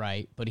not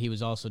right, but he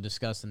was also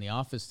discussed in the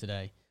office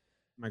today.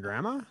 My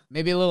grandma?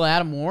 Maybe a little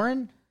Adam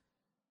Warren?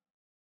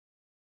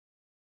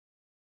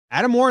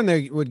 Adam Warren,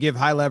 they would give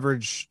high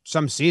leverage.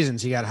 Some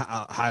seasons he got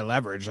high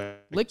leverage,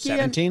 like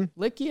 17.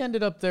 Licky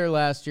ended up there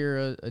last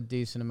year a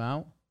decent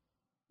amount.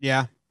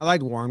 Yeah, I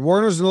liked Warren.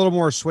 Warren was a little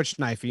more switch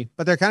knifey,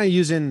 but they're kind of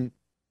using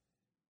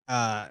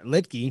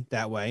Litke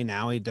that way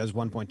now. He does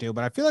 1.2,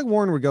 but I feel like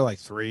Warren would go like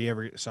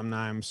 3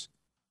 sometimes.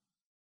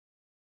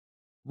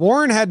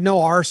 Warren had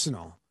no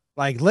arsenal.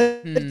 Like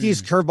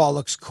Litke's curveball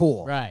looks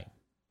cool. Right.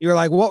 You're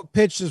like, what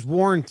pitch does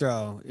Warren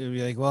throw? You'd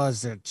be like, well,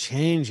 it's a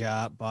change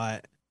up,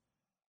 but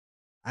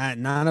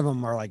none of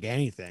them are like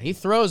anything. He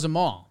throws them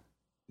all.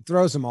 He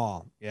throws them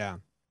all. Yeah.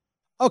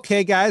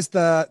 Okay, guys,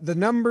 the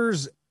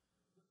numbers,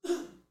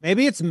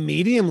 maybe it's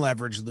medium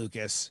leverage,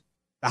 Lucas.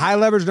 The high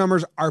leverage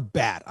numbers are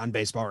bad on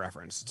Baseball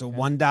Reference. It's a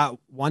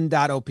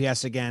 1.1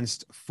 OPS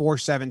against,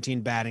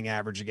 417 batting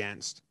average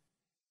against.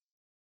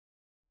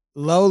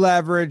 Low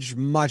leverage,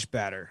 much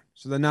better.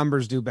 So the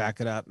numbers do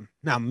back it up.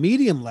 Now,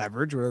 medium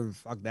leverage, whatever the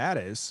fuck that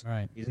is.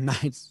 Right. He's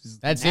nice. He's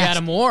That's the nasty.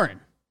 Adam Warren.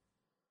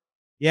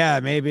 Yeah,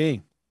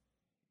 maybe.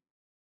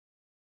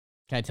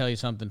 Can I tell you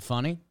something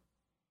funny?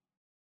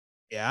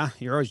 Yeah,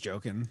 you're always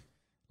joking.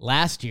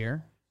 Last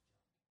year,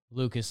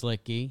 Lucas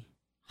Licky,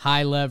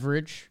 high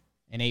leverage,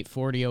 an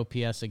 840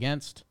 OPS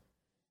against,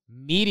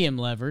 medium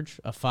leverage,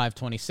 a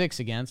 526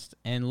 against,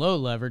 and low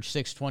leverage,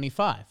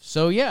 625.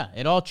 So, yeah,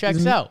 it all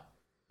checks out.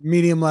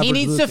 Medium leverage. He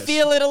needs to Lucas.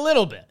 feel it a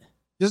little bit.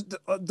 Just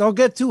don't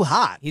get too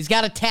hot. He's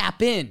got to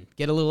tap in,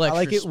 get a little I extra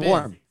like it spin.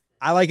 warm.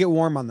 I like it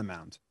warm on the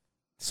mound.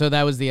 So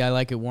that was the I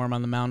Like It Warm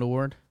on the Mound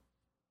award?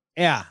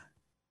 Yeah.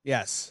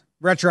 Yes.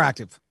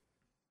 Retroactive.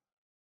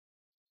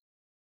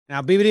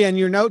 Now, BBD, and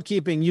your note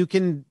keeping, you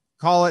can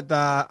call it the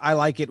I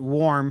like it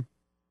warm.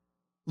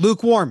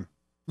 Lukewarm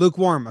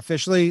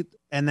officially.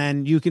 And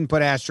then you can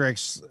put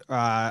asterisks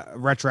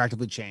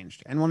retroactively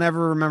changed. And we'll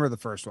never remember the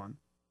first one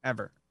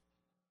ever.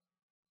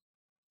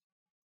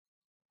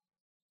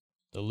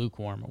 The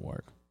Lukewarm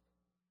award.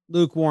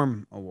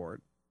 Lukewarm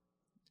award.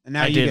 And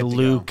now I you did get to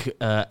Luke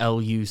go.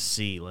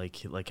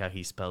 Luc, like how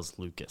he spells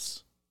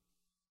Lucas.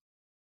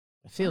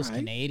 It feels All right.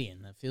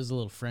 Canadian. That feels a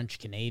little French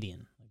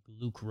Canadian, like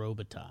Luc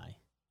Robitaille.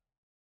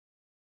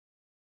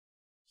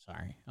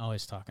 Sorry,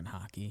 always talking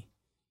hockey.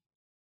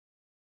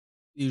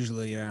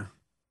 Usually, yeah.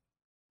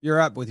 You're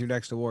up with your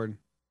next award.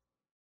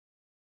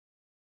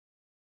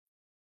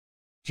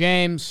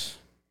 James,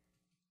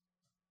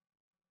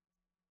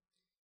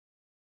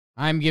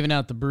 I'm giving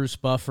out the Bruce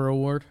Buffer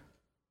Award.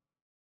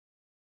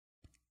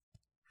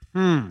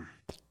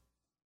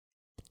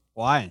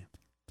 Why?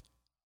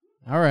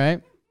 All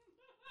right.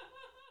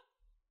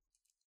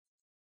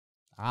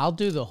 I'll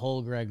do the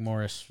whole Greg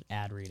Morris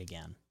ad read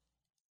again.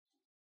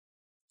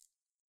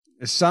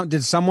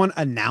 Did someone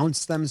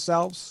announce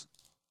themselves?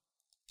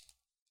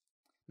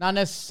 Not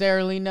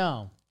necessarily,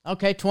 no.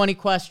 Okay, 20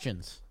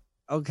 questions.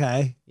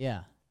 Okay.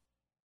 Yeah.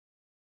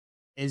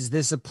 Is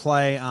this a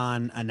play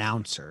on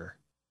announcer?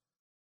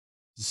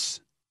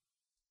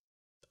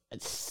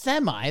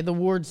 Semi, the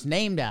word's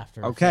named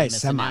after. a Okay,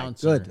 famous semi.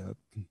 announcer. Good.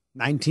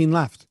 19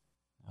 left.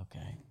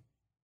 Okay.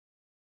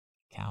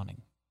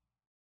 Counting.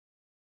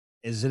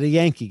 Is it a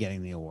Yankee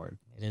getting the award?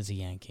 It is a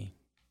Yankee.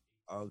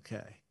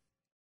 Okay.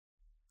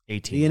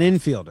 18. Be an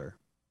infielder.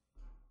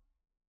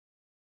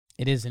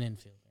 It is an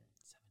infielder.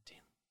 17.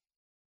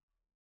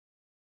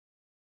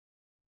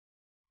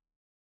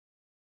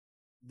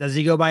 Does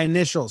he go by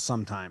initials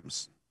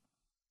sometimes?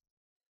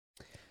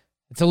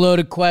 It's a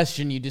loaded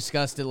question. You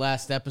discussed it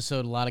last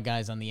episode. A lot of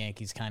guys on the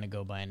Yankees kind of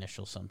go by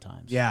initials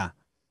sometimes. Yeah.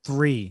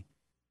 3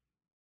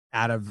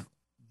 out of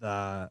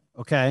the...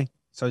 Okay.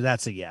 So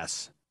that's a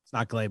yes. It's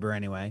not Glaber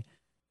anyway.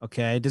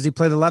 Okay. Does he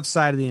play the left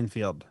side of the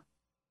infield?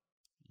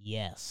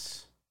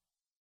 Yes.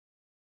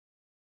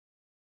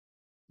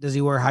 Does he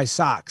wear high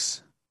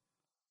socks?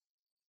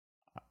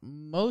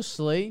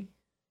 Mostly,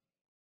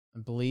 I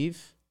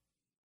believe.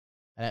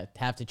 I'd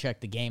have to check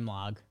the game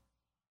log.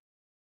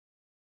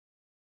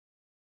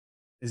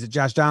 Is it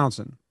Josh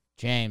Donaldson?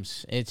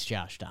 James, it's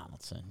Josh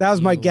Donaldson. That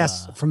was my You,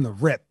 guess from the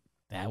rip.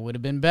 That would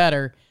have been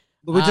better.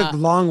 But we took the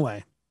long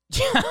way.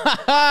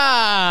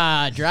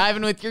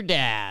 Driving with your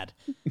dad.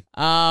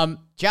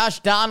 Josh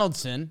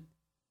Donaldson,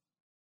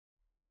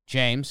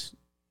 James,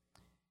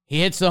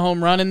 he hits the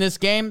home run in this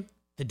game.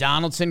 The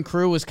Donaldson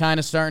crew was kind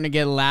of starting to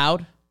get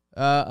loud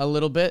a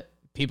little bit.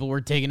 People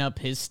were digging up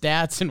his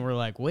stats and were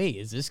like, wait,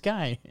 is this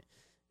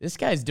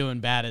guy's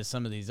doing bad as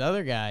some of these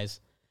other guys.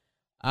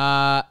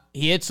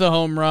 He hits the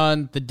home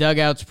run. The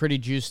dugout's pretty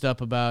juiced up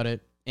about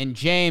it. And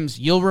James,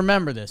 you'll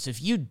remember this.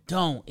 If you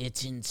don't,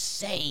 it's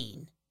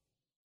insane.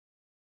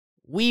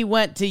 We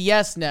went to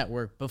Yes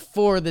Network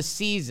before the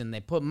season. They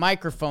put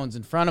microphones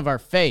in front of our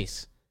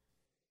face.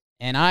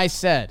 And I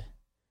said,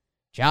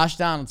 Josh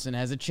Donaldson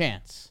has a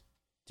chance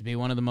to be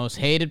one of the most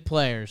hated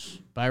players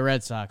by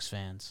Red Sox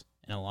fans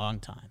in a long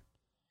time.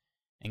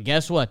 And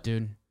guess what,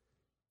 dude?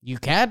 You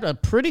had a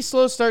pretty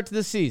slow start to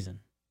the season.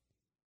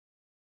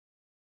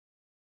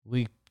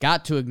 We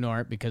got to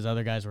ignore it because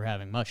other guys were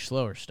having much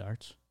slower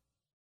starts.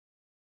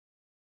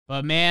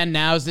 But, man,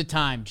 now's the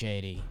time,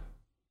 JD.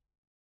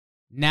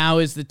 Now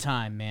is the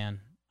time,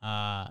 man.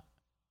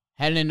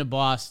 Heading into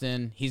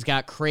Boston. He's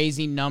got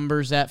crazy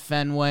numbers at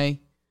Fenway.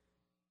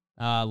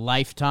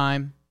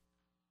 Lifetime.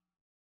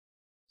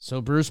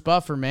 So, Bruce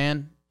Buffer,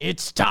 man,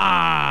 it's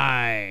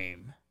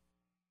time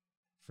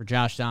for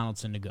Josh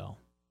Donaldson to go.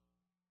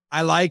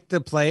 I like the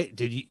play.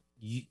 Dude,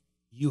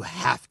 you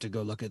have to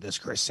go look at this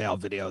Chris Sale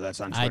video that's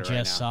on Twitter I right now.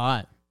 just saw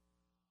it.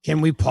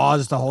 Can we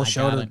pause the whole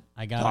show to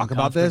I got talk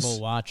about this?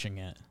 uncomfortable watching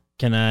it.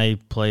 Can I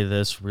play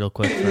this real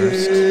quick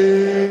first?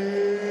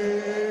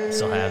 I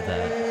still have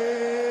that.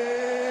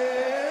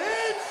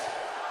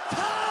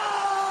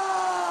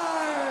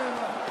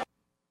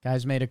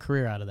 Guys made a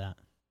career out of that.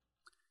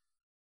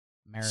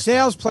 Marathon.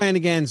 Sale's playing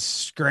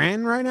against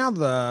Scranton right now,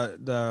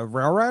 the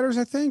Rail Riders,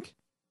 I think.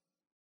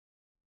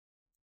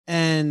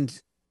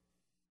 And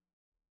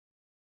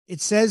it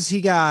says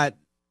he gave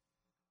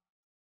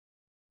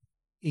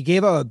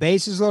up a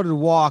bases loaded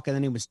walk, and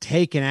then he was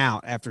taken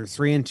out after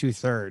 3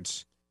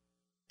 2/3.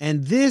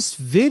 And this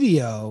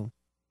video,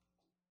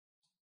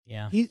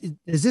 Yeah.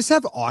 does this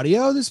have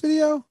audio, this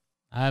video?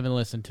 I haven't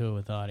listened to it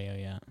with audio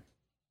yet.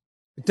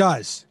 It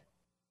does.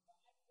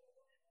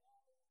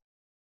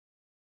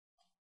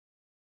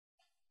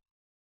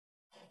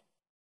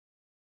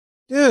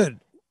 Dude,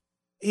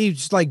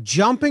 he's like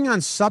jumping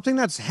on something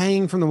that's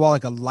hanging from the wall,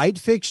 like a light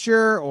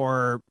fixture,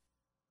 or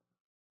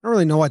I don't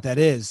really know what that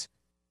is.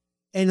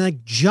 And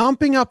like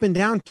jumping up and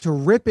down to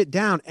rip it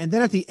down. And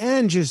then at the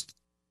end, just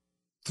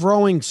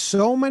throwing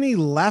so many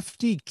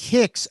lefty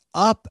kicks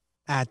up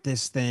at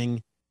this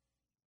thing.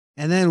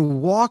 And then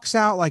walks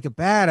out like a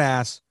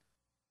badass.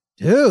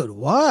 Dude,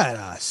 what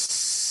a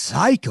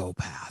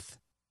psychopath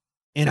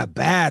in a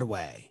bad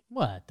way.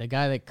 What? The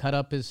guy that cut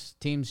up his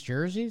team's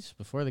jerseys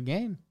before the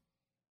game?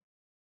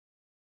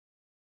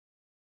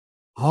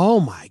 Oh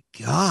my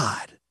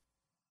God.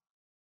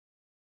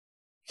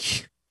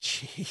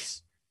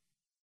 Jeez.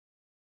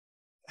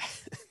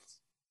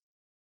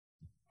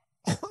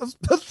 That's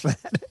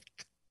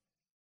pathetic.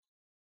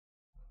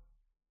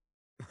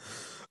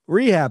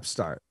 Rehab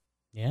start.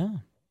 Yeah.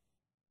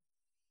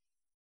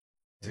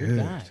 Good Dude,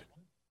 guy.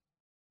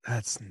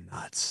 that's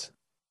nuts.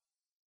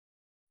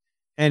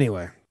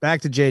 Anyway,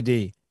 back to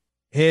JD.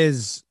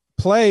 His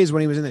plays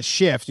when he was in the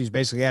shift, he's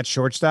basically at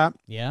shortstop.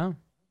 Yeah.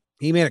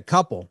 He made a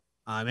couple.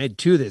 Made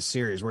 2 this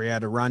series where he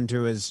had to run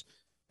to his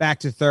back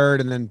to third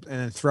and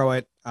then throw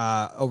it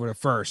over to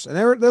first. And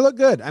they look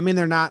good. I mean,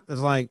 they're not it's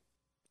like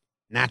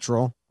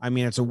natural. I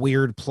mean, it's a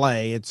weird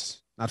play.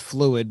 It's not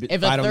fluid. But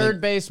If a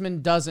third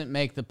baseman doesn't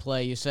make the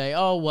play, you say,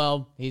 oh,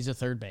 well, he's a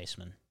third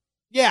baseman.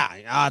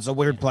 Yeah, it's a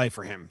weird play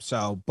for him.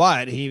 So,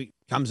 but he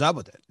comes up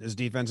with it. His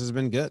defense has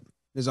been good.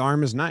 His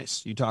arm is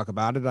nice. You talk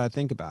about it, I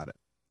think about it.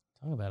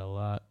 Talk about it a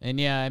lot. And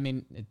yeah, I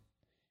mean,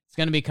 it's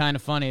going to be kind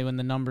of funny when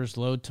the numbers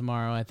load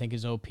tomorrow. I think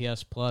his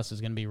OPS plus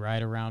is going to be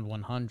right around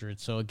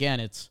 100. So again,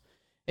 it's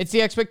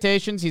the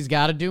expectations. He's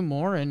got to do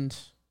more. And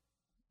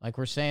like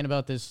we're saying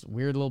about this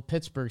weird little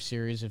Pittsburgh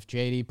series, if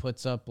JD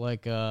puts up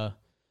like a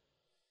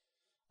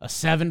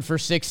 7 for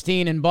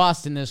 16 in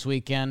Boston this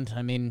weekend,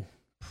 I mean,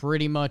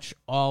 pretty much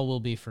all will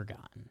be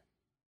forgotten.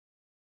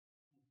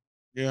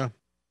 Yeah.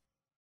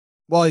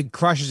 Well, he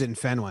crushes it in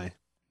Fenway.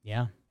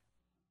 Yeah.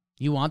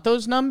 You want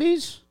those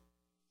numbies?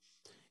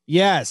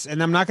 Yes,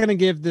 and I'm not going to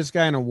give this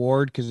guy an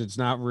award because it's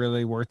not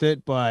really worth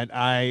it. But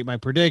my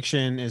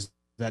prediction is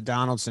that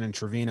Donaldson and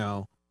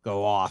Trevino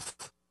go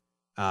off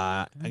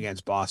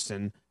against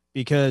Boston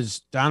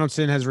because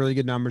Donaldson has really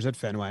good numbers at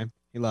Fenway.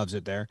 He loves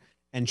it there,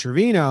 and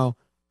Trevino,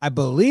 I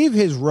believe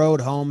his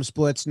road home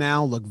splits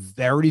now look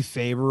very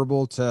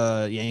favorable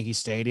to Yankee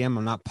Stadium.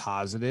 I'm not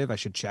positive. I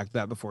should check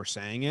that before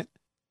saying it.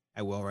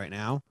 I will right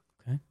now.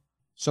 Okay.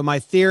 So my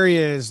theory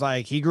is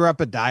like he grew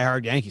up a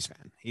diehard Yankees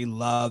fan. He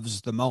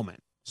loves the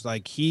moment. It's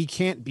like he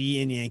can't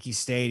be in Yankee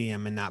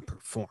Stadium and not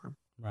perform.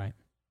 Right.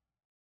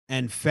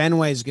 And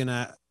Fenway's going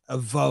to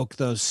evoke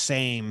those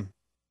same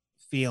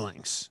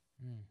feelings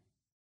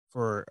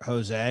for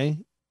Jose.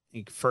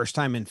 First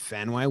time in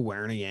Fenway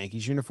wearing a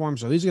Yankees uniform.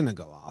 So he's going to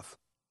go off.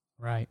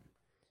 Right.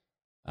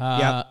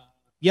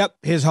 Yep.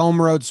 His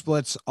home road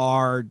splits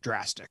are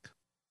drastic.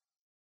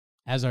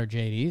 As are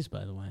JD's,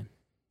 by the way.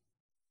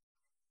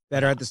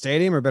 Better at the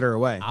stadium or better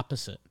away?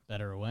 Opposite.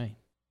 Better away.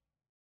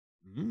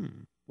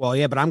 Well,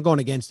 yeah, but I'm going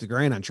against the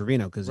grain on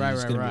Trevino because Right,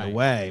 he's right, going to right. be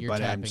away. You're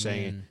But I'm tapping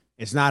saying in.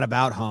 it's not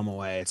about home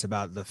away. It's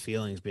about the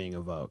feelings being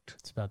evoked.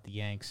 It's about the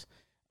Yanks.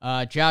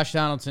 Josh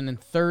Donaldson in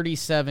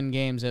 37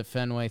 games at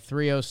Fenway,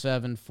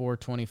 307,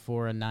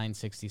 424, and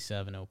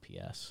 967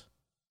 OPS.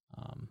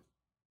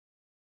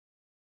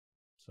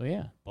 So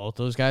yeah, both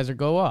those guys are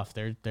go off.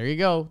 There you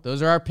go.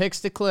 Those are our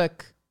picks to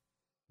click.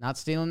 Not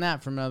stealing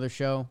that from another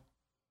show.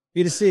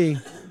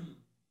 B2C.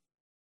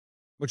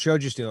 What show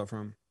did you steal it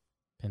from?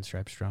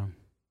 Pinstripe Strong.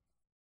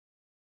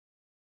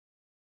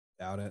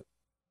 Doubt it.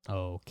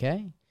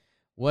 Okay.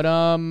 What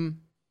where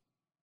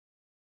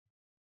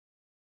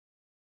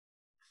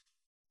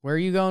are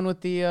you going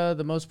with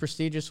the most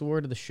prestigious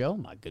award of the show,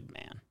 my good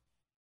man?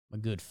 My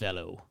good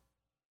fellow.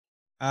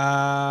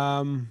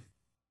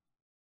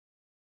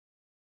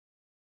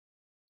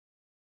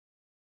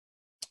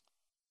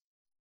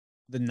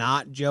 The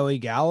Not Joey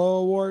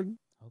Gallo Award.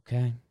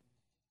 Okay.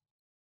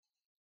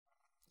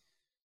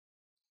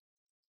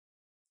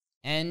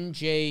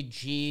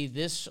 NJG,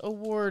 this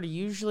award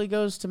usually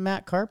goes to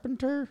Matt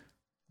Carpenter.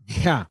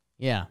 Yeah.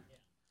 Yeah.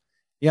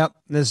 Yep.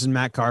 This is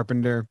Matt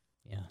Carpenter.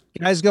 Yeah.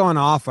 Guy's going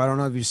off. I don't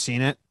know if you've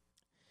seen it.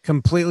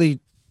 Completely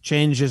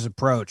changed his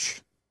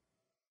approach.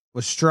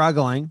 Was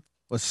struggling,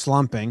 was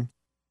slumping,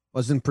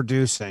 wasn't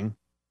producing.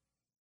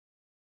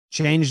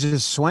 Changed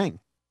his swing,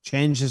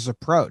 changed his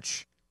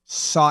approach,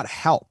 sought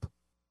help.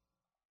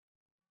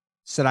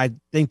 Said, I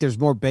think there's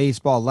more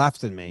baseball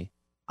left in me.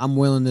 I'm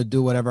willing to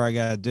do whatever I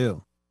got to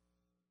do.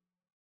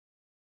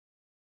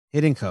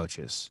 Hitting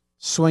coaches,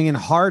 swinging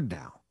hard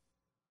now.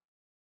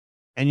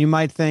 And you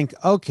might think,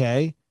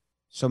 okay,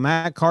 so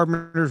Matt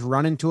Carpenter's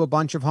run into a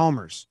bunch of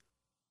homers.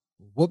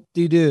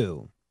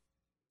 Whoop-de-doo.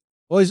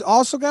 Well, he's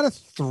also got a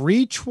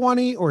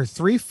 320 or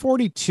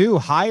 342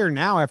 higher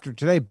now after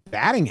today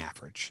batting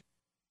average.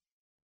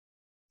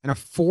 And a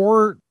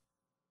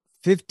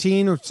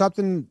 415 or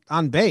something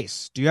on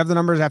base. Do you have the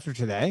numbers after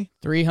today?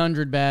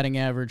 300 batting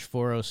average,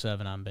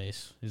 407 on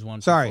base. He's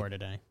 1 for 4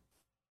 today.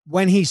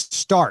 When he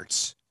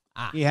starts,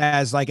 he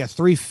has like a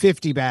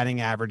 350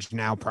 batting average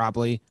now,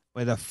 probably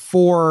with a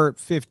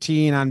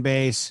 415 on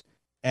base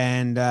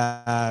and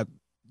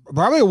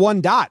probably a 1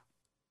 dot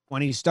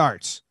when he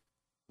starts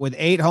with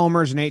 8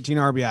 homers and 18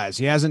 RBIs.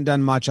 He hasn't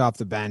done much off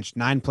the bench.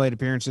 9 plate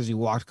appearances. He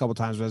walked a couple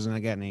times,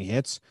 doesn't get any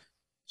hits.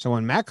 So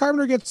when Matt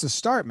Carpenter gets the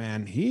start,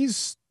 man,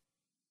 he's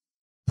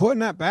putting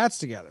that bats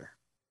together.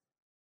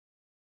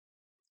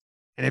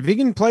 And if he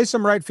can play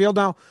some right field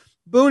now,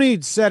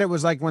 Booney said it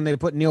was like when they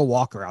put Neil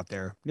Walker out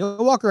there.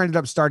 Neil Walker ended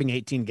up starting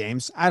 18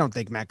 games. I don't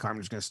think Matt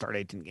Carpenter's going to start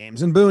 18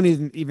 games. And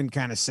Booney even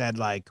kind of said,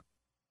 like,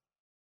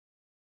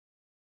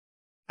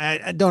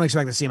 I don't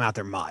expect to see him out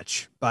there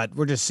much, but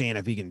we're just seeing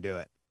if he can do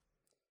it.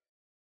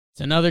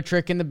 It's another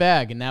trick in the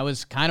bag, and that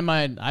was kind of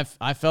my.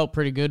 I felt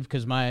pretty good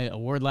because my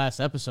award last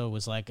episode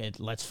was like,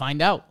 let's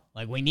find out.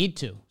 Like, we need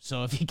to.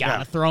 So if you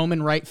gotta throw him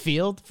in right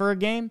field for a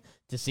game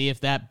to see if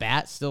that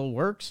bat still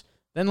works,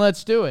 then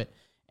let's do it.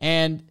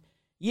 And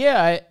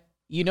yeah,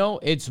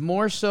 it's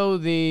more so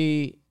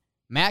the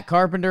Matt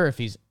Carpenter. If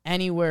he's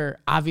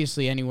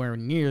obviously anywhere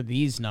near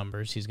these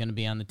numbers, he's going to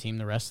be on the team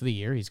the rest of the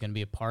year. He's going to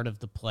be a part of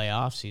the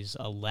playoffs. He's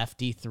a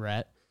lefty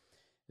threat.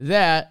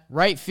 That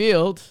right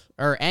field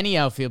or any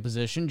outfield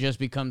position just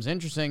becomes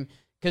interesting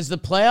because the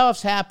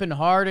playoffs happen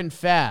hard and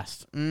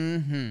fast.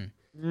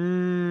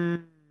 Mm-hmm.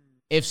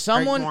 If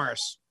someone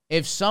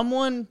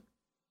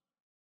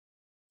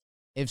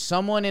in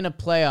a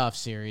playoff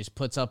series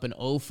puts up an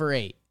 0 for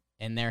 8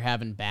 and they're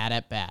having bad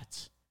at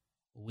bats,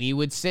 we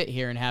would sit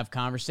here and have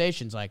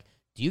conversations like,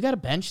 do you got to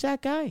bench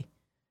that guy?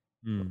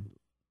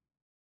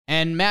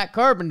 And Matt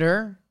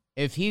Carpenter,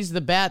 if he's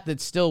the bat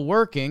that's still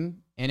working,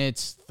 and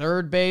it's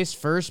third base,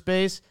 first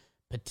base,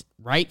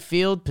 right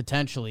field,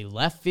 potentially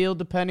left field,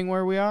 depending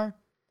where we are,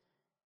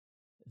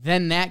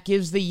 then that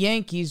gives the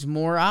Yankees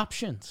more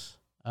options.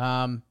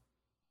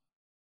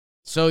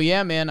 So,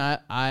 yeah, man,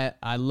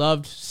 I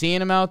loved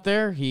seeing him out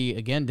there. He,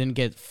 again, didn't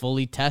get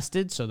fully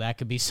tested, so that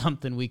could be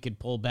something we could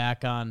pull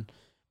back on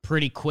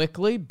pretty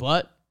quickly.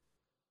 But,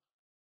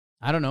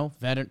 I don't know,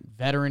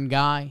 veteran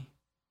guy.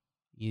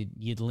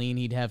 You'd lean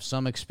he'd have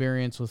some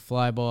experience with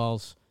fly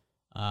balls.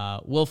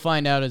 We'll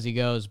find out as he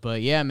goes,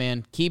 but yeah,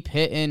 man, keep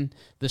hitting.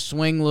 The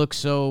swing looks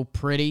so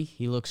pretty.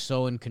 He looks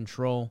so in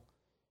control.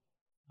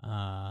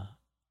 Yeah,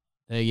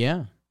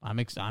 I'm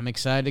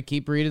excited to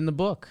keep reading the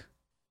book.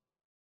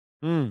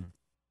 And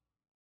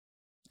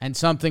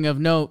something of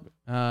note,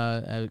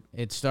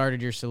 it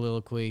started your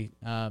soliloquy.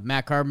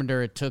 Matt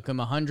Carpenter, it took him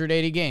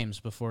 180 games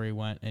before he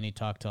went and he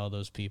talked to all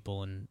those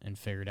people and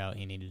figured out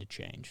he needed to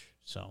change.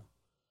 So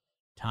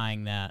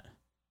tying that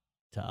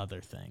to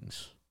other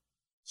things.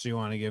 So you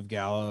want to give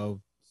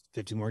Gallo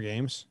 50 more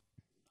games?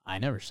 I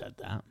never said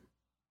that.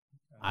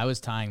 I was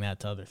tying that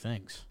to other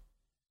things.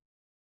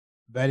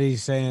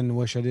 Betty's saying,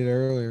 wish I did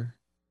earlier.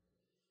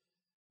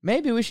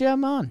 Maybe we should have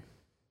him on.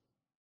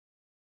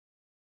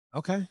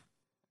 Okay.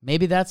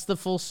 Maybe that's the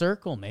full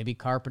circle. Maybe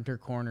Carpenter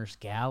corners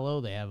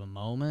Gallo. They have a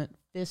moment.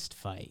 Fist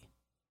fight.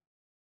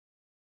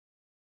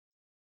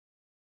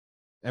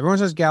 Everyone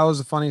says Gallo's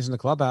the funniest in the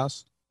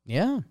clubhouse.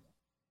 Yeah.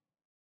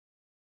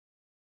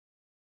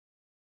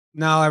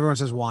 No, everyone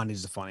says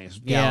Wandy's the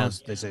funniest. Yeah. Gallo's,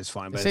 they say it's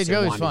funny, but They say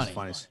Joey's Wandy's funny. the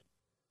funniest.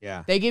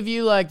 Yeah. They give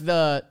you like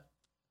the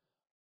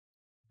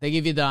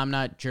I'm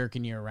not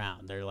jerking you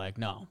around. They're like,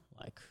 no,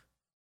 like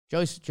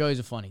Joey's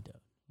a funny dude.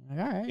 Like,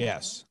 all right.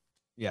 Yes.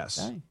 Yes.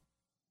 Okay.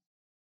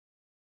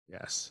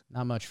 Yes.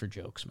 Not much for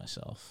jokes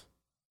myself.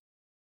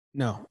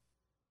 No.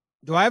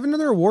 Do I have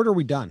another award or are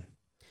we done?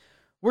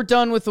 We're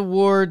done with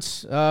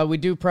awards. We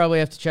do probably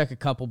have to check a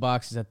couple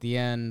boxes at the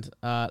end.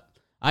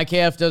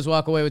 IKF does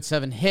walk away with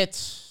 7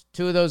 hits.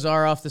 2 of those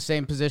are off the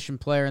same position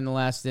player in the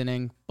last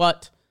inning.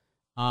 But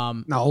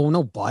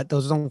No, but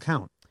those don't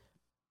count.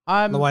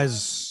 I'm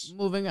Otherwise,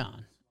 moving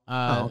on.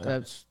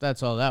 Okay.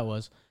 That's all that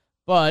was.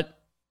 But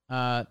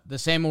the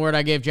same award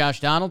I gave Josh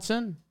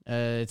Donaldson,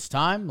 it's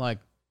time. Like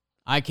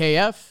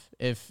IKF,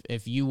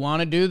 if you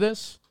want to do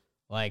this,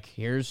 like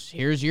here's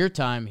your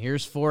time.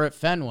 Here's 4 at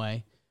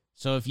Fenway.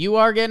 So if you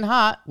are getting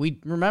hot, we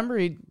remember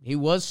he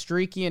was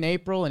streaky in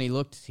April and he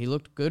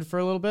looked good for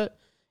a little bit.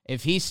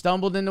 If he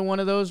stumbled into one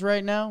of those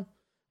right now,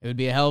 it would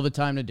be a hell of a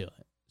time to do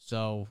it.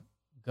 So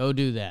go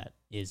do that,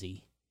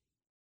 Izzy.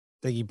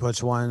 think he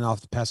puts one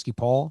off the pesky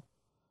pole.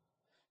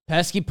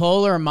 Pesky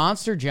pole or a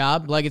monster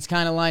job, like it's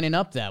kind of lining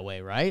up that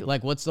way, right?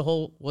 Like what's the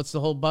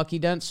whole Bucky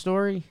Dent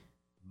story?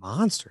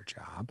 Monster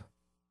job.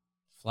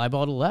 Fly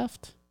ball to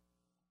left.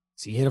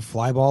 Has he hit a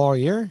fly ball all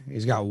year?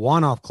 He's got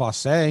one off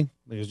Clase.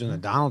 He was doing the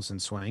Donaldson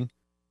swing.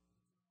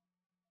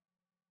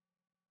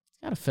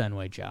 Got a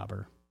Fenway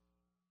jobber.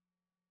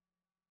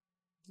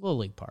 Little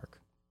League Park.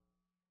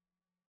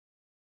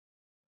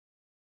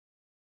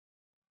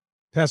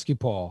 Pesky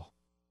Paul.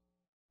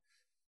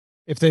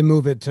 If they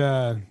move it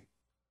to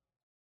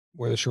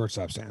where the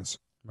shortstop stands.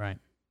 Right.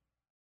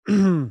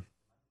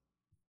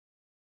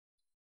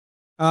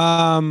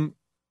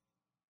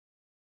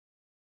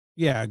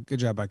 Yeah, good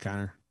job by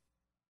Connor.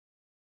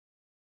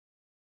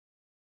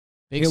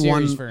 Big Hit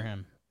series one- for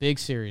him. Big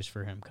series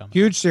for him coming.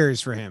 Huge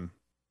series for him.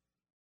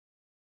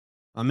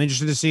 I'm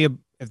interested to see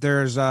if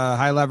there's a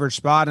high leverage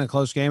spot in a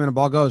close game and a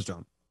ball goes to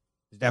him.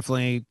 He's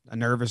definitely a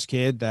nervous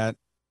kid that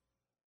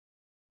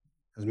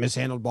has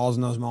mishandled balls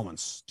in those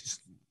moments.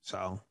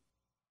 So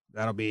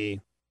that'll be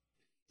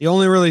the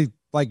only really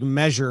like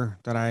measure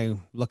that I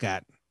look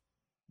at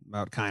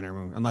about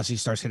Kiner, unless he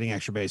starts hitting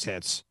extra base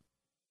hits.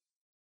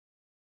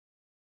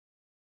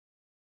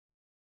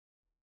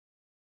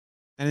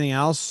 Anything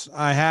else?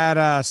 I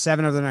had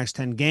 7 of the next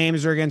 10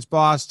 games are against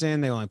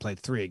Boston. They only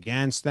played 3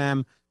 against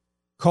them.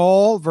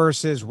 Cole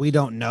versus we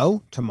don't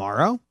know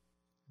tomorrow.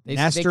 They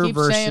Nestor keep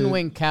versus saying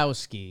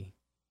Winkowski.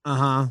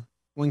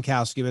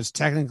 Winkowski, but it's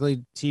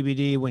technically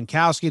TBD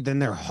Winkowski. Then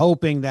they're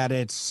hoping that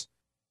it's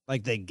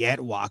like they get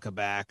Waka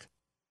back.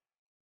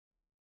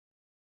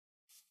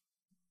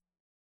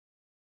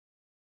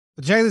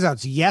 But check this out.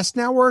 It's Yes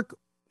Network,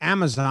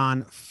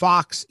 Amazon,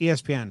 Fox,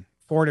 ESPN.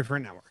 4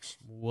 different networks.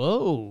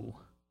 Whoa.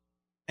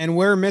 And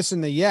we're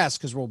missing the Yes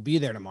because we'll be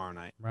there tomorrow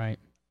night. Right.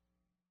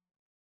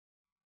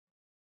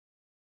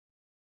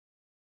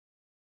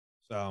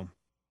 So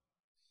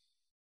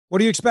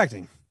what are you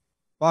expecting?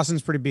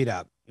 Boston's pretty beat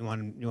up. You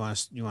want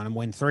to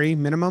win 3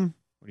 minimum?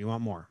 Or do you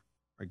want more?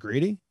 Are you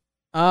greedy?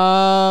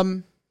 I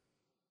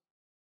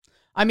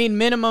mean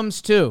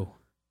minimums too.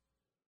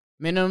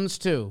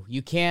 Minimums too.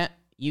 You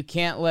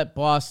can't let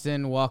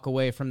Boston walk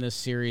away from this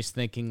series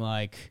thinking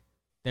like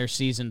their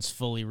season's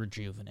fully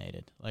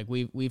rejuvenated. Like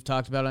we've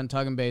talked about on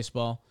Talking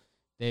Baseball.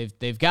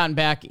 They've gotten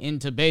back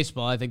into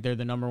baseball. I think they're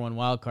the number 1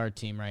 wild card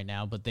team right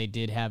now, but they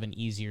did have an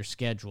easier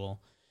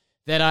schedule.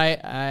 That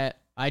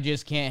I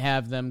just can't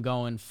have them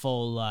going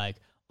full like,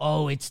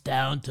 oh, it's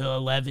down to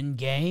 11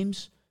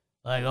 games.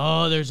 Like,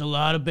 oh, there's a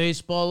lot of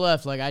baseball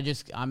left. Like I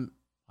don't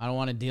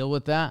want to deal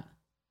with that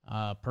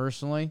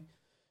personally.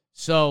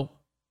 So,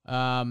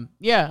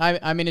 yeah,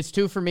 I mean, it's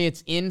 2 for me.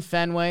 It's in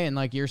Fenway, and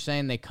like you're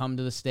saying, they come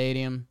to the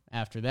stadium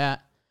after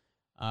that.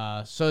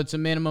 So it's a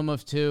minimum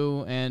of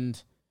 2,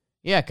 and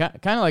yeah, kind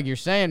of like you're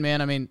saying,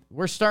 man. I mean,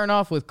 we're starting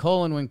off with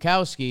Cole and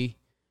Winkowski.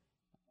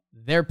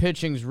 Their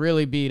pitching's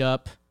really beat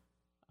up.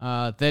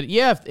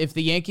 If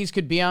the Yankees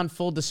could be on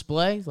full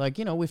display, like,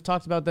 you know, we've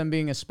talked about them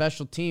being a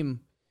special team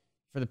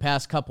for the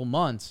past couple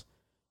months.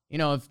 You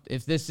know,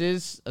 if this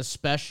is a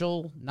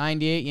special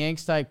 98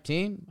 Yanks type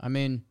team, I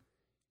mean,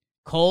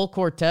 Cole,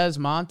 Cortez,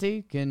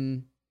 Monty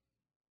can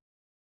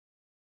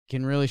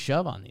really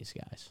shove on these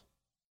guys.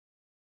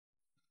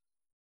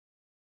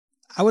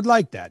 I would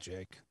like that,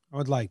 Jake. I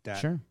would like that.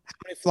 Sure. How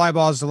many fly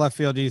balls to left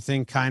field do you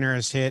think Kiner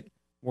has hit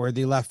where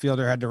the left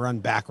fielder had to run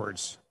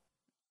backwards?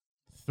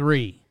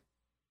 3.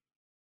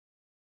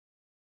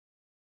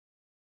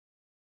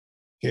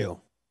 2.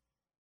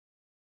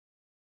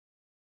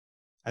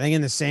 I think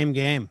in the same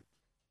game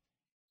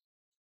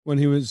when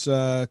he was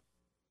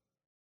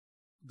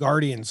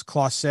Guardians,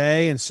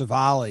 Clase and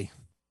Savali.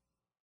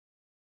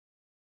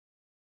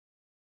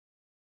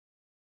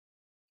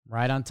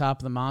 Right on top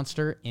of the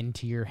monster,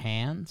 into your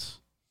hands.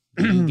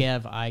 You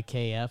give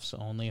IKF's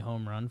only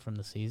home run from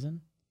the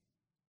season?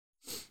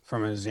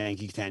 From his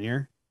Yankee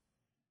tenure.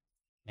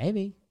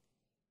 Maybe.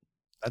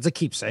 That's a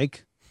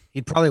keepsake.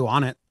 He'd probably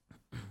want it.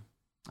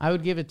 I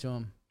would give it to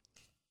him.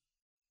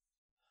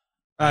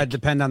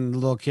 Depend on the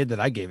little kid that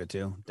I gave it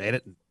to.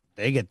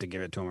 They get to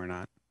give it to him or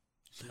not.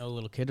 There's no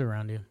little kid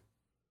around you.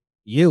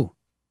 You.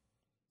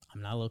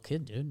 I'm not a little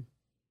kid, dude.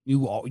 You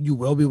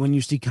will be when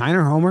you see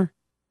Kiner Homer.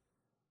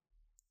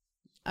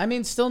 I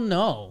mean, still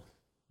no.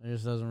 It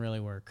just doesn't really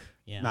work.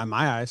 Yeah. Not in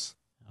my eyes.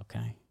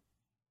 Okay.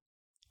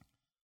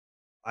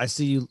 I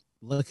see you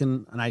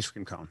licking an ice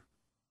cream cone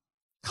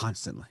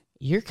constantly.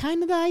 You're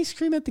kind of the ice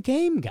cream at the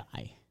game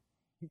guy.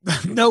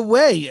 No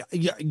way.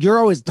 You're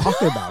always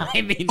talking about it.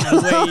 I mean,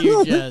 the way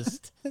you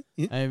just.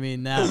 I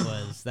mean, that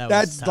was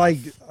That's tough.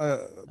 like.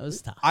 That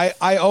was tough.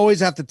 I always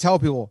have to tell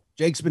people,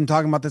 Jake's been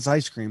talking about this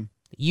ice cream.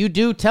 You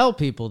do tell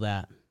people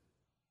that.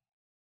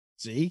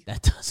 See?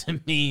 That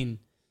doesn't mean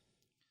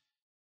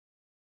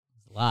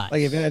lies.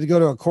 Like if I had to go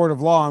to a court of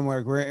law and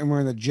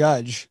we're the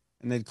judge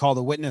and they'd call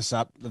the witness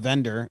up, the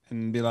vendor,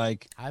 and be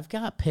like, I've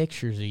got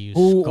pictures of you.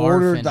 who scarfing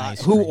wanted the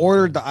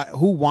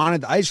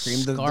ice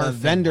cream? The Scarfing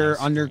vendor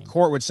ice under cream.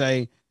 court would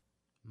say,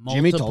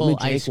 Jimmy told me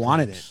Jake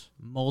wanted it.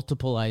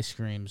 Multiple ice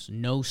creams,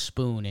 no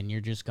spoon, and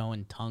you're just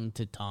going tongue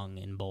to tongue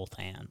in both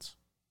hands.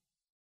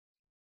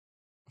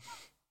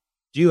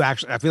 Do you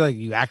actually? I feel like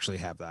you actually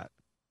have that.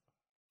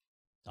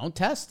 Don't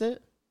test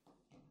it.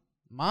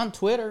 I'm on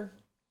Twitter.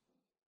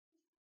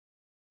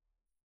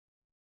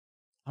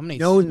 I'm gonna,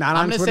 No, not I'm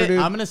on gonna Twitter, say, dude.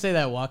 I'm gonna say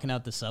that walking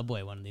out the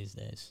subway one of these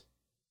days.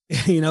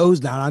 You know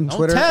who's not on Don't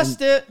Twitter? test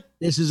And it.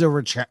 This is a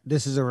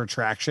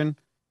retraction.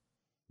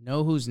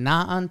 Know who's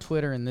not on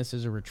Twitter, and this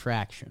is a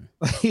retraction.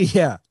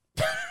 Yeah.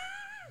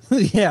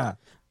 Yeah.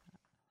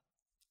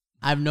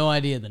 I have no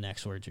idea the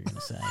next words you're gonna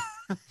say.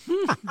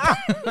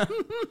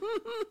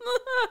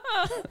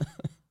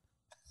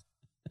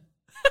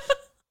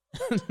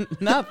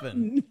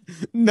 Nothing.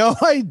 No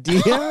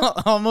idea.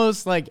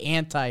 Almost like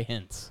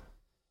anti-hints.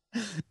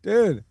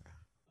 Dude.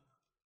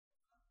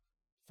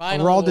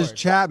 Final Aroldis award.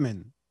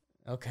 Chapman.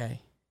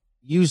 Okay.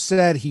 You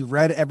said he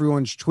read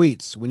everyone's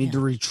tweets. We need to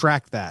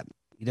retract that.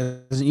 He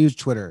doesn't use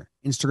Twitter.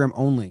 Instagram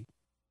only.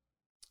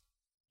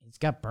 He's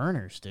got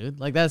burners, dude.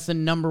 Like, that's the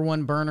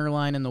 #1 burner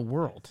line in the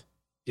world.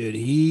 Dude,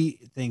 he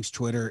thinks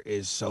Twitter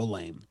is so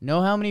lame.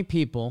 Know how many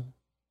people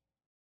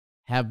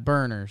have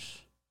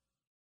burners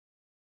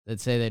that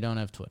say they don't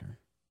have Twitter?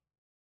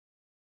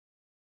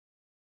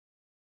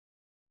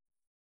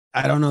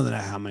 I don't know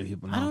how many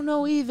people know. I don't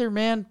know either,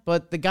 man.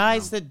 But the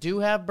guys that do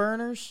have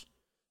burners,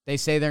 they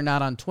say they're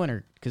not on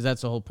Twitter because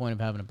that's the whole point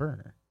of having a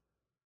burner.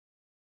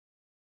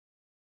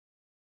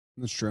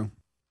 That's true.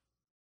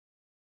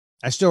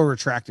 I still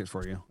retract it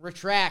for you.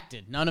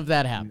 Retracted. None of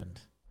that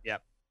happened.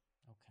 Yep.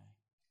 Okay.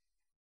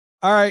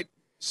 All right.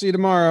 See you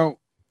tomorrow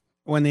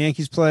when the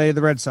Yankees play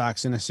the Red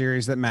Sox in a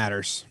series that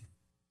matters.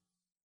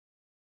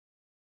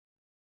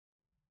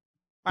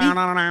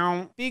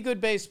 Be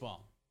good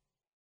baseball.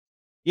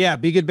 Yeah,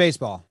 be good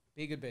baseball.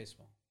 Be good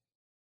baseball.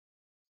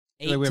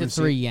 feel like we haven't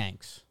 8-3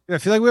 Yanks. I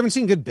feel like we haven't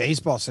seen good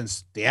baseball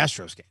since the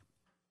Astros game.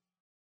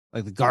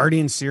 Like the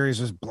Guardians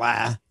series was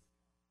blah.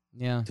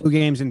 Yeah. 2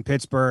 games in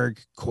Pittsburgh.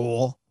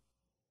 Cool.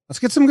 Let's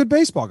get some good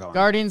baseball going.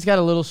 Guardians got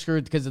a little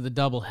screwed because of the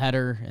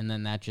doubleheader, and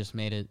then that just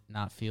made it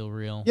not feel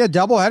real. Yeah,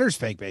 doubleheaders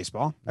fake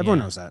baseball. Everyone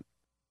Yeah. knows that.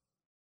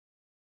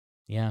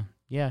 Yeah.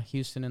 Yeah.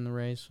 Houston and the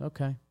Rays.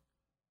 Okay.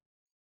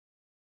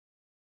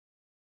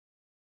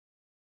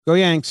 Go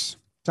Yanks.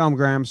 Tell them,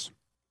 Grams.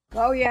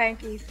 Go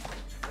Yankees.